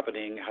what's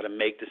happening, how to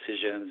make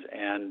decisions,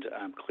 and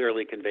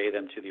clearly convey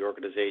them to the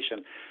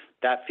organization.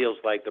 That feels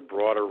like the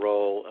broader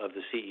role of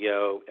the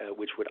CEO,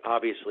 which would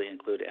obviously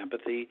include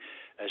empathy,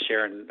 as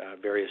Sharon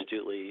very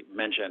astutely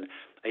mentioned.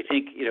 I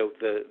think, you know,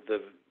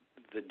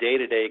 the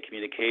day-to-day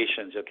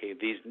communications, okay,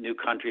 these new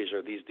countries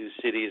or these new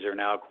cities are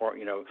now,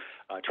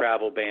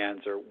 travel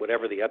bans or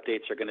whatever the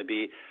updates are going to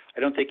be.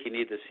 I don't think you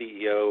need the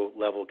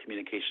CEO-level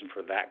communication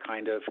for that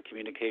kind of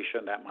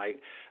communication. That might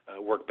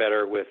work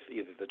better with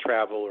either the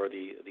travel or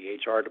the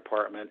HR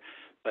department.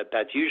 But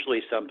that's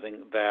usually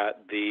something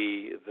that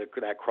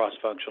that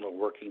cross-functional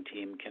working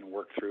team can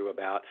work through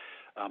about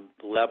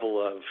level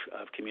of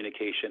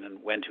communication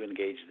and when to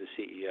engage the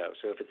CEO.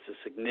 So if it's a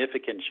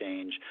significant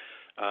change,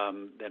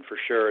 then for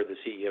sure the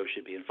CEO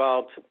should be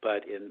involved.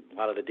 But in a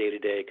lot of the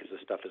day-to-day, because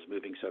the stuff is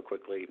moving so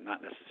quickly,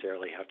 not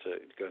necessarily have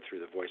to go through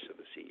the voice of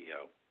the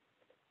CEO.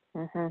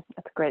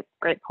 That's a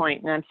great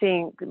point. And I'm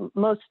seeing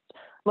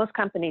most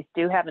companies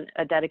do have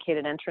a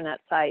dedicated intranet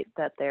site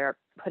that they're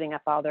putting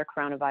up all their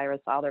coronavirus,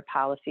 all their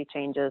policy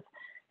changes.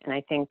 And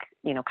I think,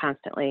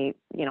 constantly,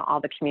 all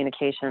the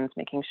communications,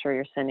 making sure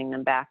you're sending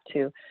them back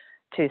to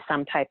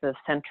some type of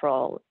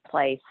central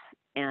place.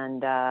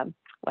 And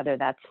whether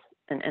that's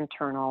an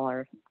internal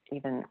or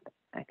even,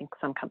 I think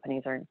some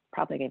companies are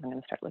probably even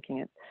going to start looking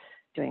at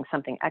doing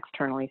something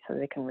externally so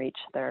they can reach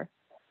their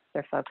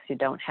folks who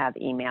don't have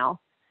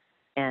email.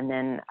 And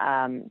then,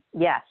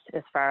 yes,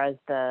 as far as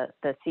the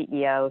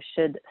CEO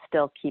should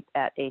still keep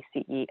at a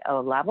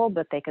CEO level,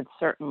 but they could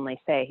certainly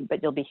say,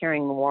 but you'll be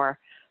hearing more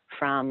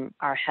from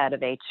our head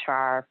of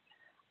HR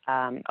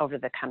over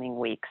the coming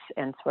weeks,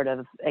 and sort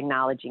of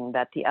acknowledging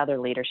that the other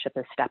leadership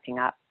is stepping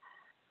up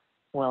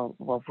will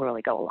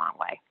really go a long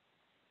way.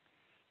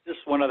 Just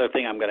one other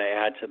thing I'm going to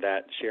add to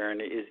that,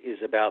 Sharon, is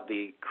about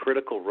the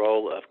critical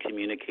role of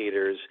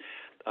communicators,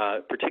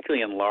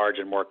 particularly in large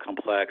and more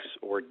complex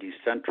or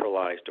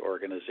decentralized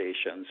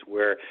organizations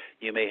where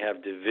you may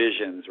have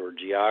divisions or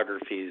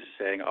geographies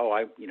saying, oh,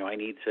 I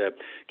need to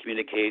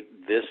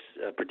communicate this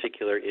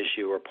particular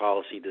issue or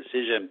policy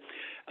decision.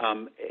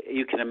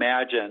 You can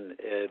imagine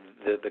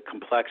the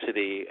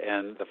complexity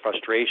and the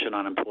frustration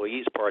on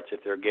employees' parts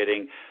if they're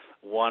getting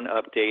one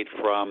update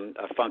from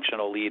a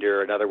functional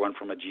leader, another one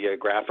from a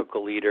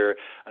geographical leader,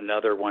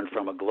 another one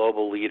from a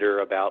global leader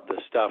about this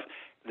stuff.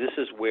 This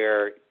is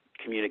where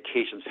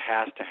communications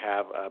has to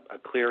have a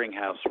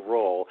clearinghouse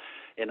role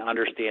in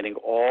understanding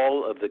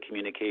all of the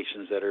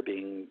communications that are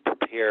being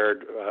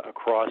prepared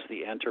across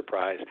the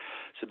enterprise,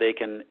 so they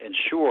can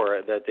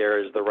ensure that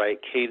there is the right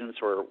cadence,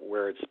 or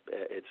where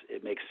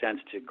it makes sense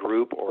to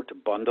group or to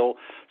bundle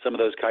some of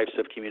those types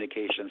of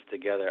communications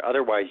together.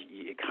 Otherwise,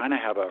 you kind of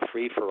have a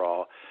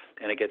free-for-all,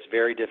 and it gets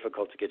very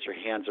difficult to get your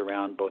hands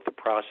around both the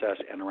process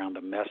and around the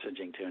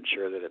messaging to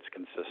ensure that it's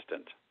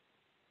consistent.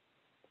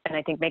 And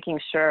I think making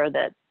sure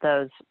that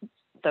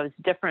those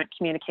different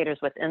communicators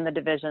within the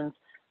divisions,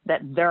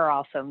 that they're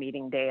also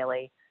meeting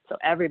daily, so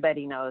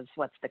everybody knows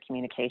what's the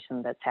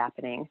communication that's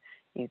happening.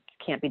 You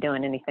can't be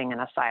doing anything in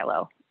a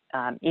silo.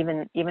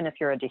 Even if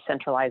you're a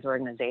decentralized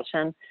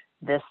organization,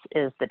 this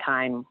is the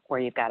time where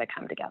you've got to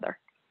come together.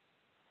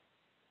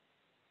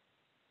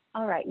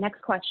 All right,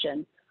 next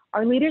question.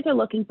 Our leaders are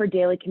looking for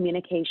daily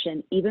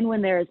communication even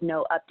when there is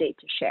no update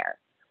to share.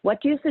 What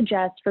do you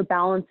suggest for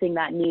balancing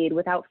that need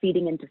without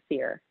feeding into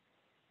fear?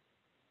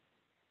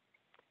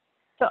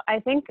 So I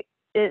think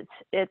it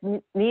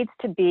needs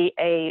to be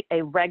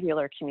a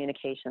regular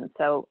communication.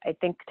 So I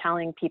think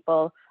telling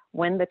people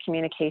when the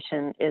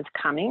communication is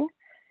coming,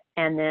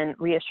 and then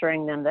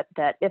reassuring them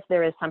that if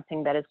there is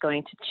something that is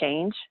going to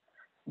change,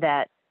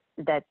 that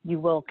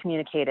you will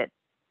communicate it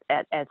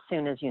as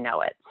soon as you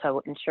know it.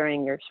 So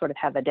ensuring you sort of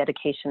have a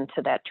dedication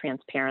to that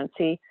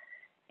transparency,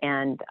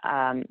 and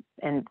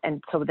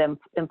so the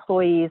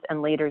employees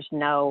and leaders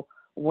know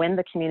when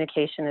the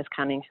communication is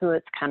coming, who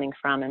it's coming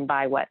from, and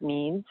by what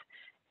means.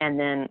 And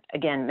then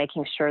again,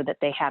 making sure that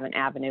they have an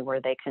avenue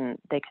where they can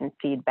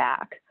feed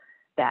back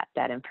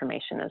that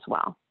information as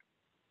well.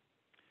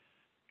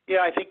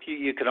 Yeah, I think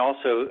you can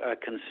also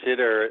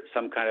consider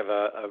some kind of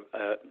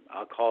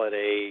I'll call it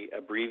a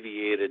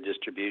abbreviated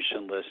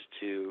distribution list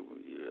to,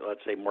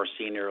 let's say, more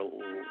senior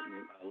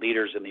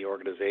leaders in the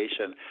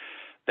organization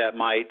that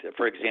might,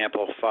 for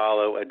example,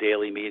 follow a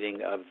daily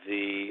meeting of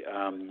the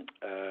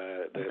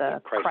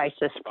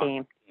crisis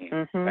team,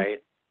 mm-hmm. right?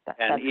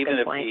 And even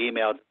if the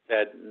email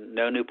said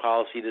no new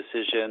policy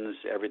decisions,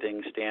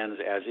 everything stands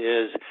as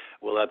is,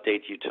 we'll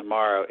update you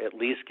tomorrow, at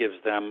least gives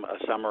them a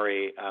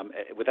summary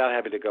without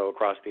having to go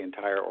across the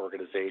entire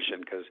organization.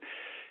 Because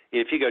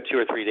if you go 2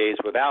 or 3 days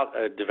without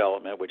a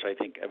development, which I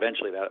think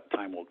eventually that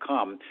time will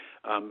come,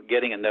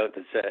 getting a note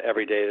that says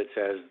every day that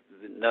says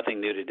nothing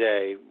new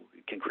today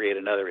can create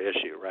another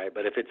issue, right?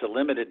 But if it's a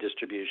limited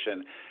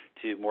distribution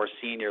to more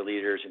senior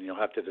leaders, and you'll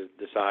have to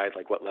decide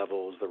like what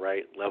level is the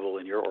right level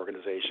in your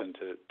organization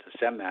to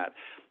send that,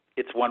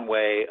 it's one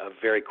way of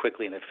very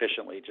quickly and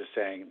efficiently just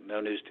saying no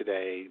news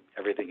today,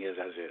 everything is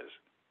as is.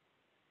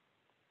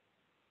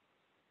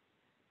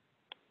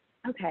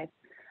 Okay.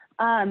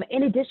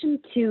 In addition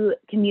to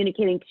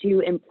communicating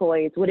to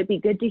employees, would it be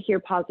good to hear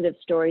positive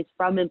stories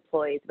from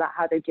employees about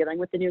how they're dealing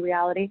with the new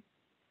reality?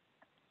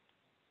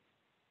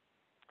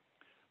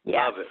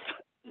 Love it.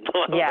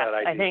 Love that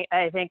idea.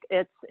 I think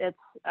it's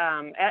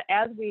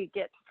as we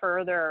get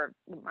further.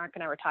 Mark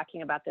and I were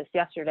talking about this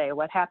yesterday.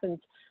 What happens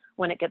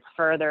when it gets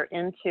further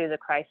into the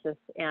crisis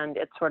and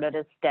it's sort of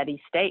a steady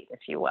state, if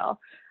you will?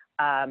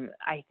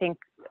 I think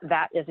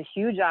that is a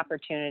huge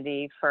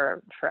opportunity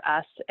for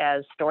us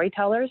as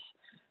storytellers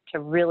to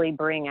really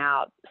bring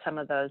out some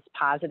of those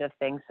positive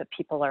things that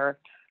people are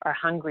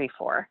hungry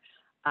for.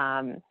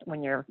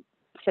 When you're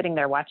sitting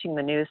there watching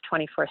the news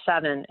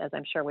 24/7, as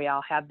I'm sure we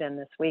all have been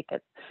this week,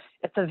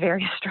 it's a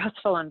very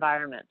stressful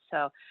environment.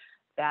 So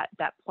that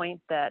point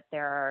that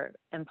there are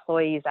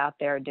employees out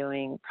there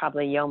doing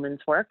probably yeoman's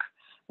work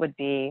would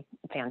be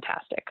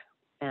fantastic,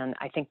 and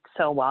I think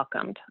so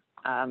welcomed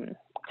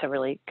to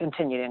really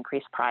continue to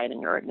increase pride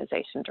in your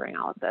organization during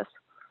all of this.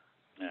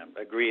 Yeah,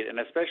 agreed, and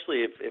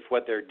especially if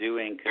what they're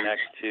doing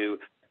connects to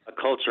a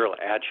cultural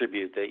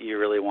attribute that you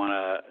really want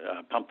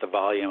to pump the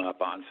volume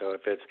up on. So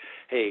if it's,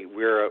 hey,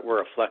 we're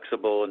a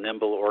flexible,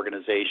 nimble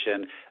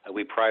organization,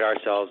 we pride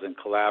ourselves in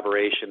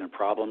collaboration and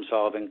problem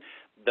solving,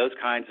 those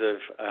kinds of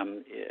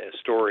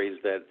stories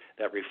that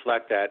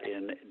reflect that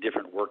in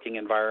different working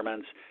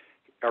environments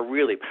are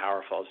really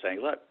powerful.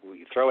 Saying, look,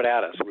 we throw it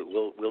at us,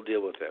 we'll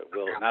deal with it.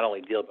 We'll not only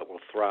deal, but we'll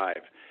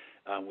thrive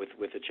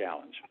with the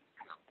challenge.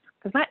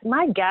 Because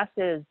my guess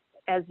is,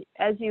 as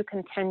we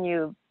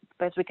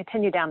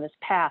continue down this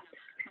path,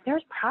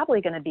 there's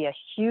probably going to be a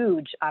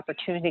huge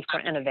opportunity for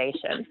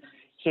innovation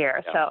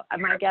here. Yeah. So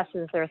my guess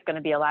is there's going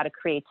to be a lot of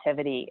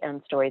creativity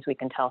and stories we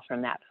can tell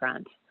from that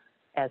front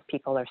as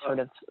people are sort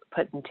of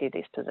put into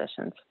these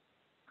positions.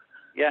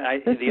 Yeah,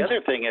 the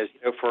other thing is,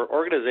 for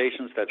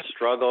organizations that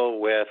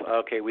struggle with,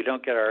 okay, we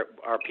don't get our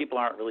people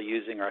aren't really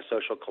using our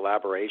social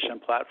collaboration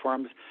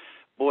platforms,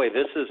 boy,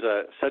 this is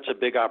such a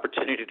big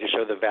opportunity to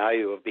show the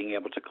value of being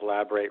able to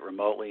collaborate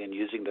remotely and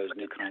using those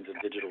new kinds of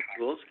digital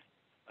tools.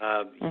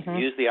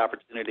 Use the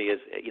opportunity as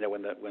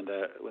when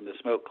the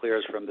smoke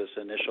clears from this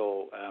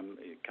initial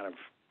kind of,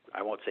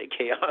 I won't say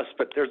chaos,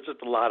 but there's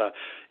just a lot of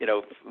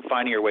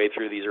finding your way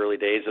through these early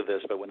days of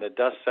this. But when the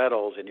dust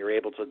settles and you're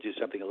able to do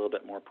something a little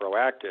bit more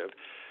proactive,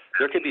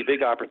 there could be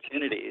big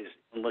opportunities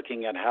in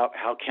looking at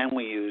how can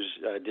we use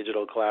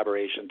digital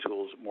collaboration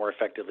tools more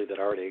effectively that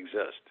already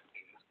exist.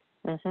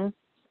 Mm-hmm.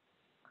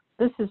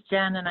 This is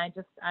Jen, and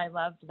I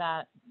loved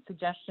that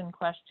suggestion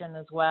question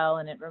as well,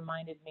 and it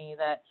reminded me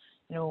that,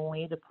 when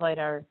we deployed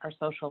our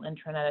social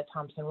intranet at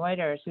Thomson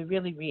Reuters, we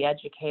really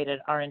re-educated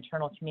our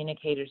internal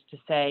communicators to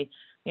say,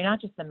 you're not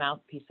just the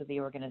mouthpiece of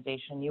the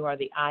organization, you are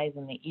the eyes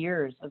and the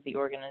ears of the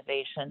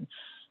organization,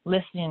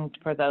 listening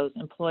for those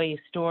employee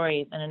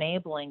stories and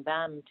enabling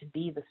them to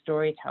be the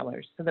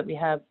storytellers so that we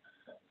have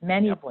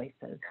many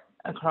voices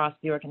across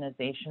the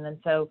organization. And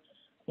so,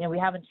 we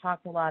haven't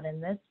talked a lot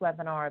in this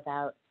webinar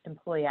about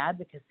employee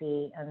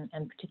advocacy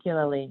and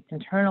particularly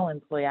internal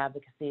employee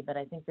advocacy, but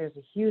I think there's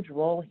a huge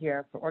role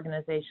here for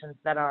organizations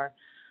that are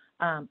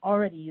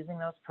already using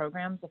those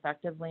programs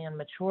effectively and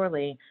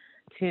maturely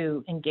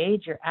to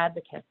engage your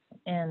advocates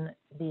in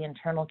the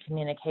internal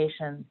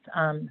communications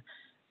and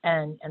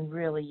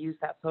really use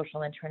that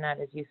social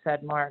intranet, as you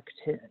said, Mark,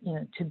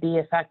 to be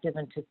effective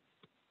and to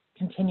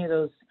continue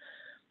those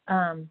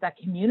that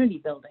community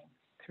building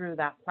through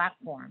that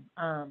platform.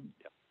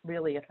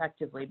 Really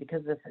effectively,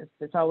 because if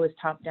it's always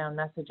top-down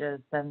messages,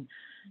 then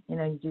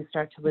you do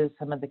start to lose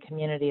some of the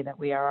community that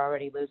we are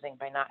already losing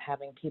by not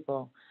having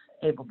people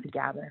able to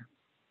gather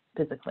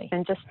physically.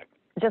 And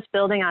just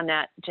building on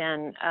that,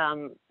 Jen,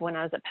 when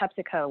I was at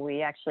PepsiCo,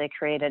 we actually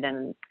created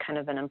an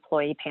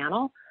employee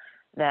panel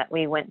that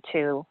we went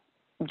to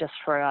just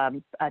for a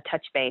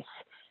touch base,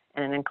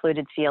 and it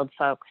included field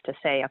folks to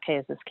say, okay,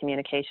 is this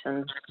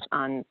communication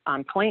on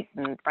point?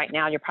 And right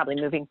now you're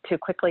probably moving too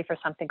quickly for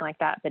something like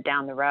that, but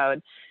down the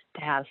road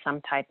to have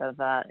some type of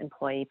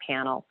employee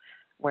panel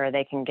where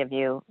they can give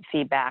you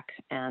feedback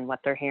and what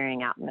they're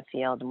hearing out in the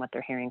field and what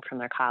they're hearing from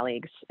their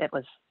colleagues. It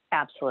was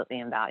absolutely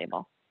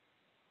invaluable.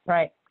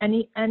 Right. And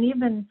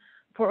even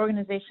for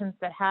organizations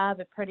that have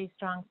a pretty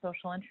strong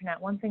social intranet,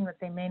 one thing that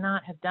they may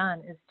not have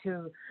done is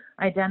to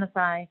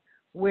identify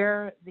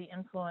where the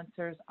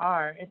influencers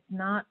are. It's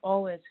not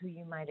always who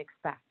you might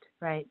expect,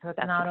 right? So it's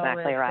That's not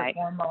exactly always right.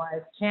 the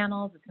formalized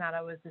channels. It's not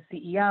always the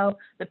CEO.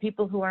 The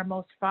people who are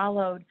most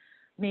followed,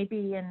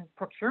 maybe in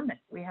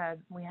procurement. We had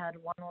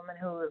one woman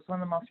who was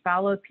one of the most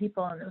followed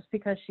people, and it was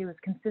because she was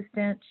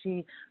consistent.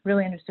 She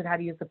really understood how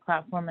to use the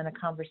platform in a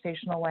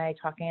conversational way,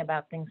 talking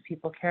about things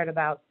people cared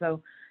about.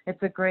 So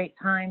it's a great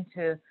time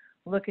to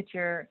look at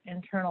your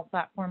internal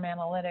platform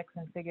analytics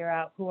and figure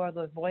out who are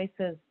the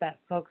voices that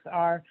folks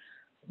are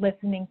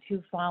listening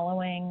to,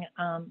 following,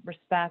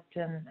 respect,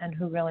 and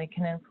who really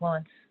can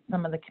influence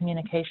some of the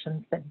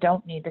communications that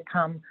don't need to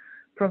come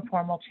from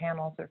formal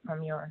channels or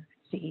from your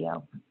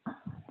CEO.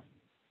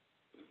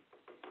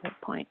 Good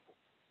point.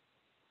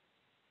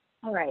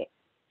 All right.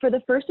 For the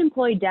first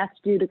employee death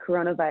due to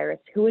coronavirus,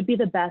 who would be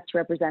the best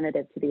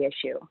representative to the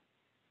issue?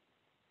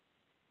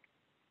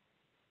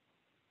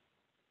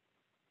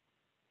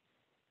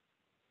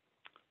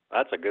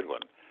 That's a good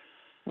one.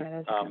 That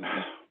is a good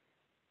one.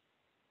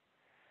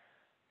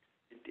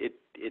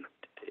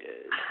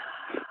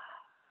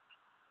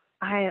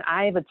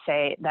 I would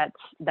say that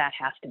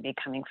has to be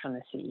coming from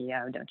the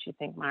CEO, don't you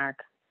think, Mark?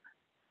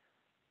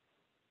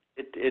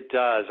 It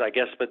does, I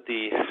guess, but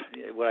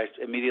what I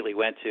immediately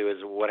went to is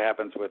what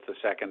happens with the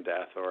second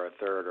death or a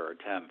third or a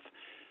 10th.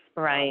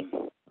 Right.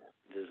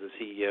 Does the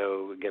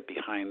CEO get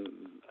behind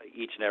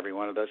each and every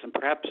one of those? And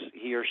perhaps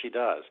he or she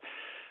does.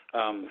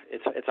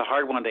 It's a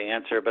hard one to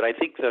answer, but I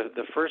think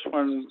the first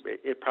one,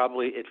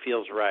 it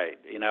feels right.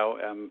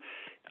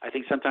 I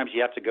think sometimes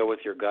you have to go with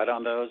your gut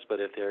on those, but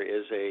if there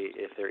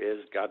is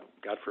God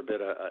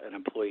forbid an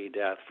employee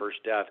death, first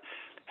death,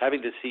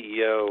 having the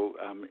CEO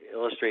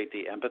illustrate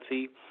the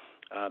empathy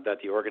that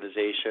the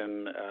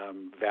organization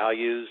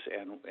values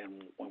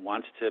and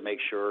wants to make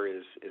sure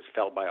is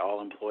felt by all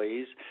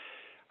employees,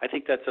 I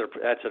think that's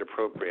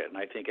appropriate. And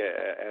I think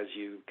as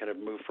you kind of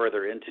move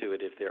further into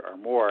it, if there are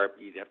more,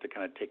 you'd have to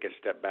kind of take a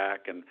step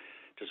back and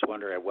just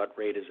wonder at what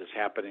rate is this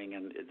happening,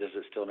 and does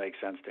it still make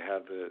sense to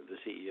have the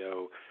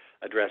CEO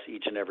address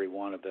each and every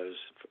one of those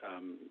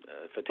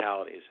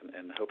fatalities,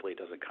 and hopefully it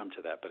doesn't come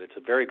to that. But it's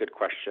a very good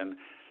question.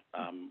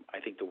 I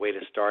think the way to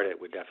start it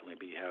would definitely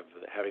be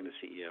having the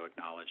CEO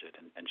acknowledge it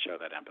and show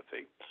that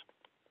empathy.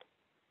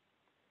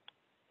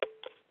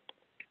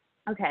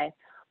 Okay.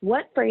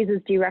 What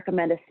phrases do you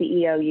recommend a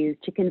CEO use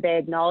to convey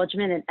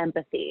acknowledgement and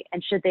empathy,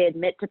 and should they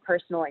admit to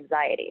personal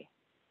anxiety?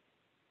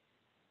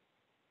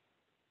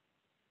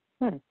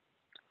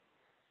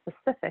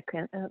 Specific,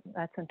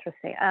 that's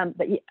interesting.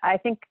 But I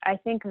think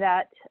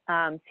that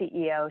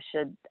CEO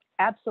should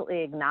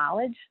absolutely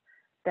acknowledge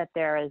that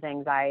there is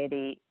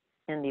anxiety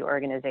in the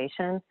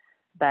organization,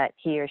 but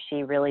he or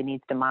she really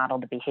needs to model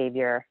the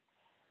behavior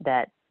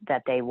that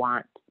they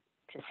want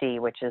to see,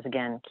 which is,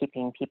 again,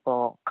 keeping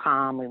people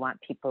calm. We want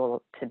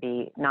people to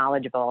be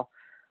knowledgeable,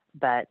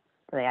 but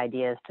the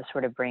idea is to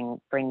sort of bring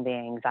the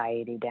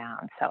anxiety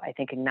down. So I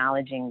think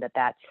acknowledging that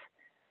that's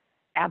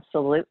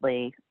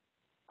absolutely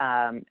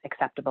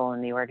acceptable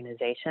in the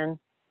organization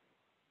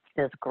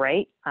is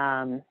great,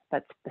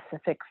 but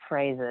specific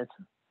phrases.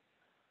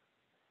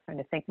 I'm trying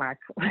to think, Mark.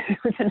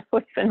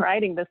 We've been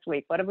writing this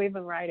week. What have we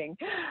been writing?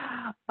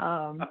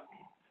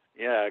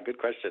 Yeah, good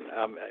question.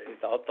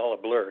 It's all a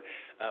blur.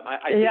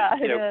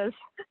 It is.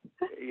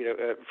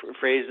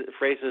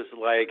 phrases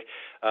like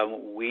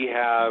we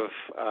have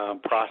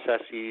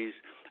processes,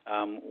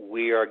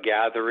 we are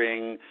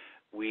gathering,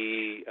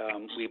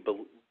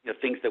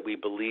 things that we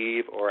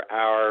believe, or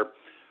our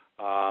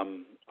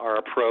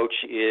approach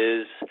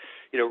is,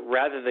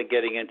 rather than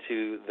getting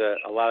into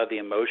a lot of the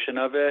emotion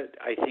of it,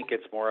 I think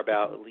it's more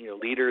about,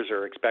 leaders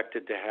are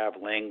expected to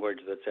have language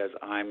that says,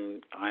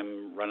 I'm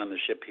running the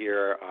ship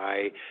here.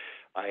 I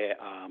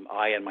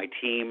and my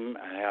team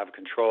have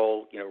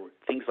control.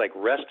 Things like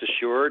rest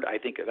assured. I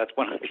think that's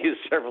one I've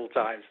used several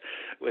times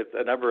with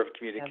a number of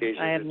communications.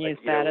 I have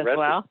used that as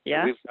well.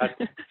 Yeah, we've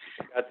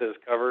got this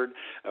covered,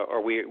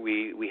 or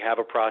we have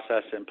a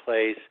process in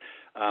place.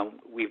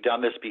 We've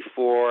done this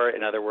before.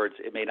 In other words,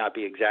 it may not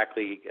be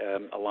exactly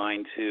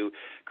aligned to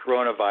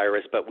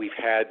coronavirus, but we've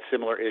had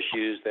similar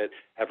issues that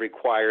have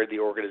required the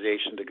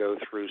organization to go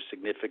through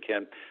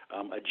significant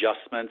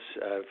adjustments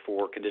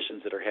for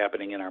conditions that are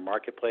happening in our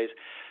marketplace.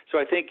 So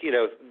I think,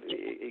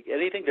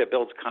 anything that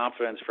builds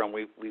confidence from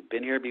we've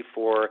been here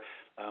before,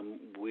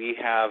 we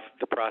have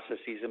the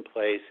processes in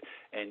place,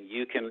 and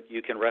you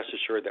can rest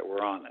assured that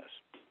we're on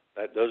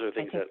this. Those are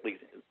things that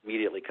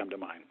immediately come to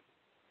mind.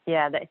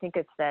 Yeah, I think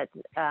it's that,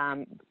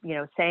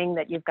 saying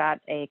that you've got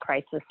a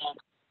crisis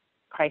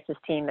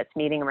team that's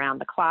meeting around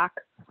the clock,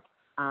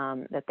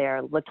 that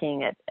they're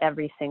looking at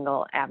every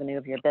single avenue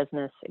of your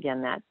business.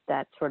 Again,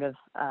 that sort of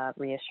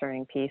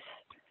reassuring piece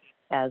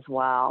as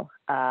well.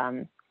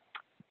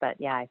 But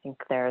yeah, I think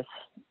there's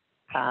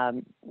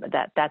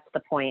that's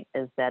the point,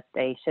 is that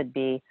they should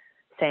be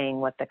saying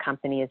what the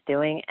company is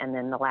doing. And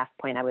then the last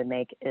point I would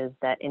make is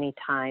that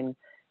anytime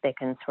they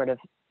can sort of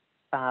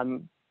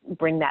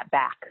bring that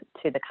back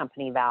to the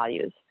company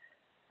values.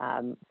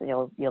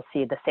 You'll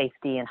see the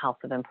safety and health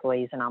of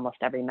employees in almost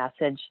every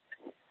message.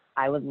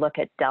 I would look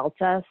at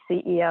Delta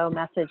CEO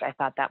message. I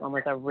thought that one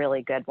was a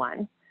really good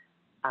one,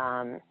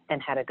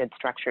 and had a good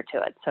structure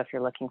to it. So if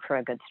you're looking for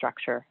a good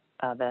structure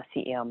of a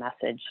CEO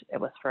message, it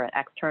was for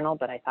external,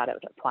 but I thought it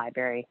would apply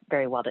very,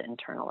 very well to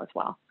internal as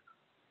well.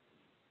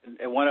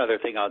 And one other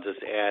thing I'll just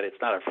add, it's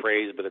not a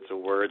phrase, but it's a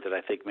word that I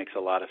think makes a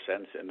lot of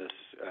sense in this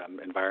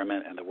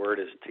environment, and the word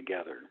is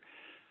together.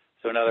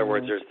 So in other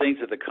words, there's things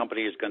that the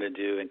company is going to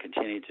do and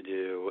continue to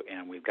do,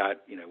 and we've got,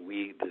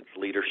 we, the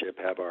leadership,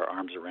 have our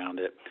arms around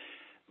it.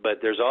 But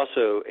there's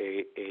also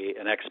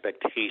an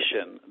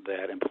expectation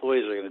that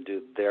employees are going to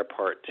do their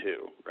part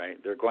too, right?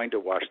 They're going to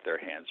wash their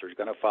hands. They're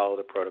going to follow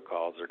the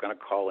protocols. They're going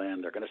to call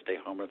in. They're going to stay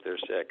home if they're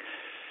sick.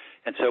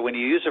 And so when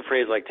you use a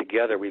phrase like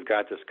 "together," we've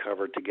got this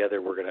covered.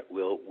 Together,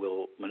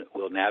 we'll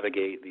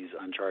navigate these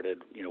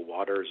uncharted,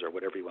 waters, or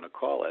whatever you want to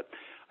call it.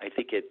 I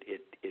think it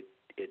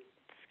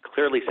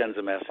clearly sends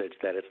a message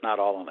that it's not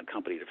all on the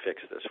company to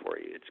fix this for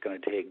you. It's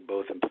going to take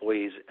both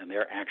employees and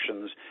their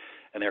actions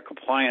and their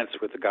compliance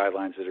with the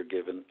guidelines that are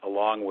given,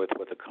 along with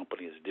what the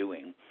company is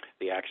doing,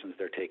 the actions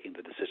they're taking,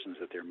 the decisions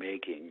that they're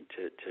making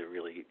to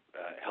really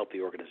help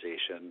the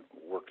organization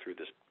work through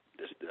this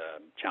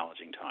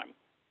challenging time.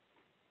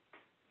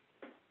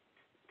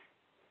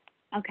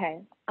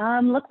 Okay.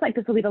 Looks like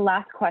this will be the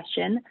last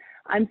question.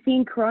 I'm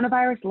seeing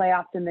coronavirus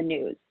layoffs in the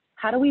news.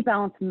 How do we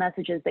balance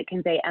messages that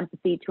convey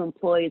empathy to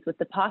employees with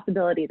the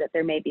possibility that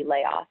there may be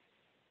layoffs?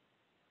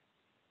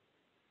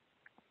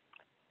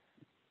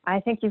 I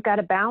think you've got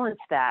to balance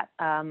that.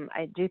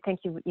 I do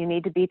think you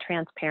need to be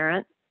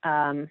transparent.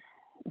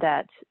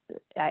 That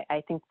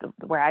I think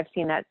where I've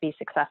seen that be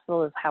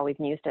successful is how we've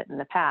used it in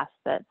the past.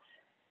 That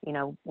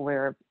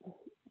we're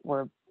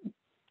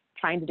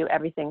trying to do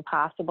everything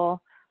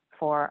possible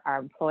for our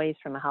employees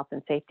from a health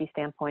and safety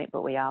standpoint,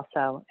 but we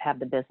also have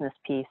the business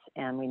piece,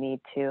 and we need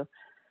to.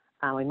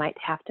 We might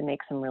have to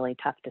make some really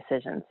tough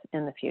decisions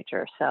in the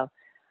future. So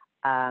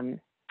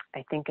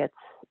I think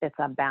it's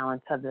a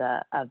balance of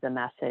the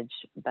message,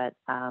 but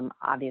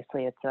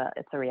obviously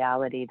it's a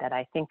reality that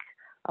I think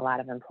a lot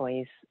of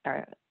employees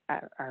are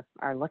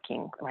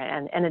looking,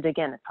 right? And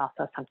again, it's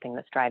also something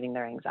that's driving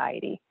their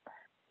anxiety.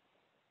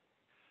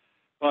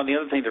 Well, and the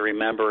other thing to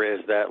remember is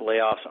that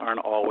layoffs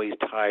aren't always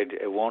tied.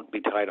 It won't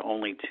be tied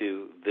only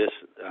to this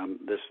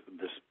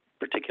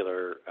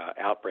particular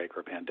outbreak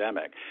or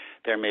pandemic.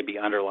 There may be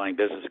underlying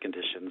business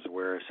conditions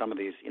where some of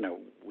these,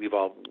 we've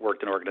all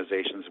worked in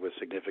organizations with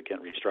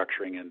significant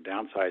restructuring and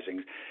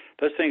downsizing.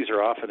 Those things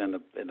are often in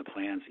the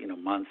plans,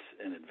 months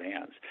in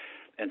advance.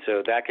 And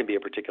so that can be a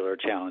particular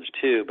challenge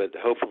too, but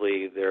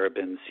hopefully there have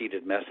been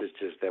seeded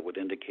messages that would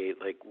indicate,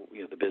 like,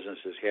 the business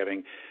is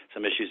having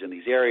some issues in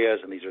these areas,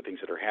 and these are things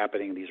that are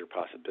happening, these are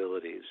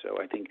possibilities.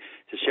 So I think,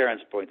 to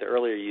Sharon's point, the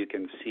earlier you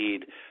can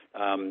seed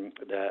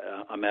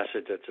a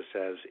message that just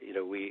says,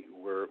 we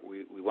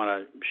want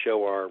to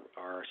show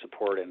our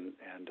support and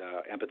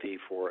empathy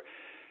for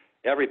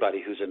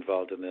everybody who's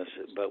involved in this,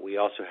 but we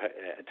also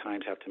at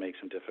times have to make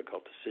some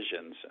difficult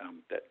decisions.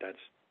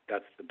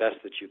 That's the best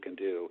that you can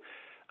do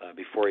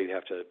before you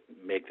have to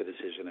make the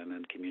decision and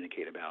then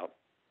communicate about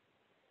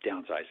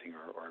downsizing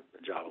or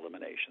job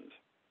eliminations.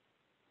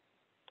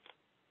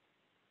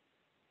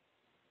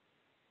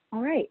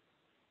 All right.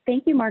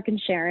 Thank you, Mark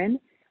and Sharon.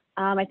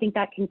 I think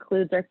that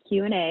concludes our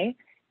Q&A.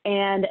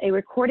 And a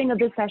recording of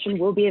this session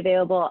will be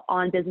available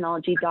on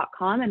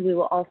biznology.com, and we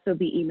will also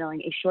be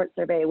emailing a short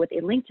survey with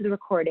a link to the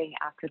recording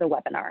after the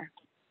webinar.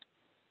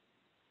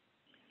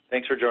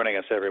 Thanks for joining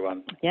us,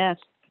 everyone. Yes,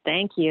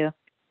 thank you.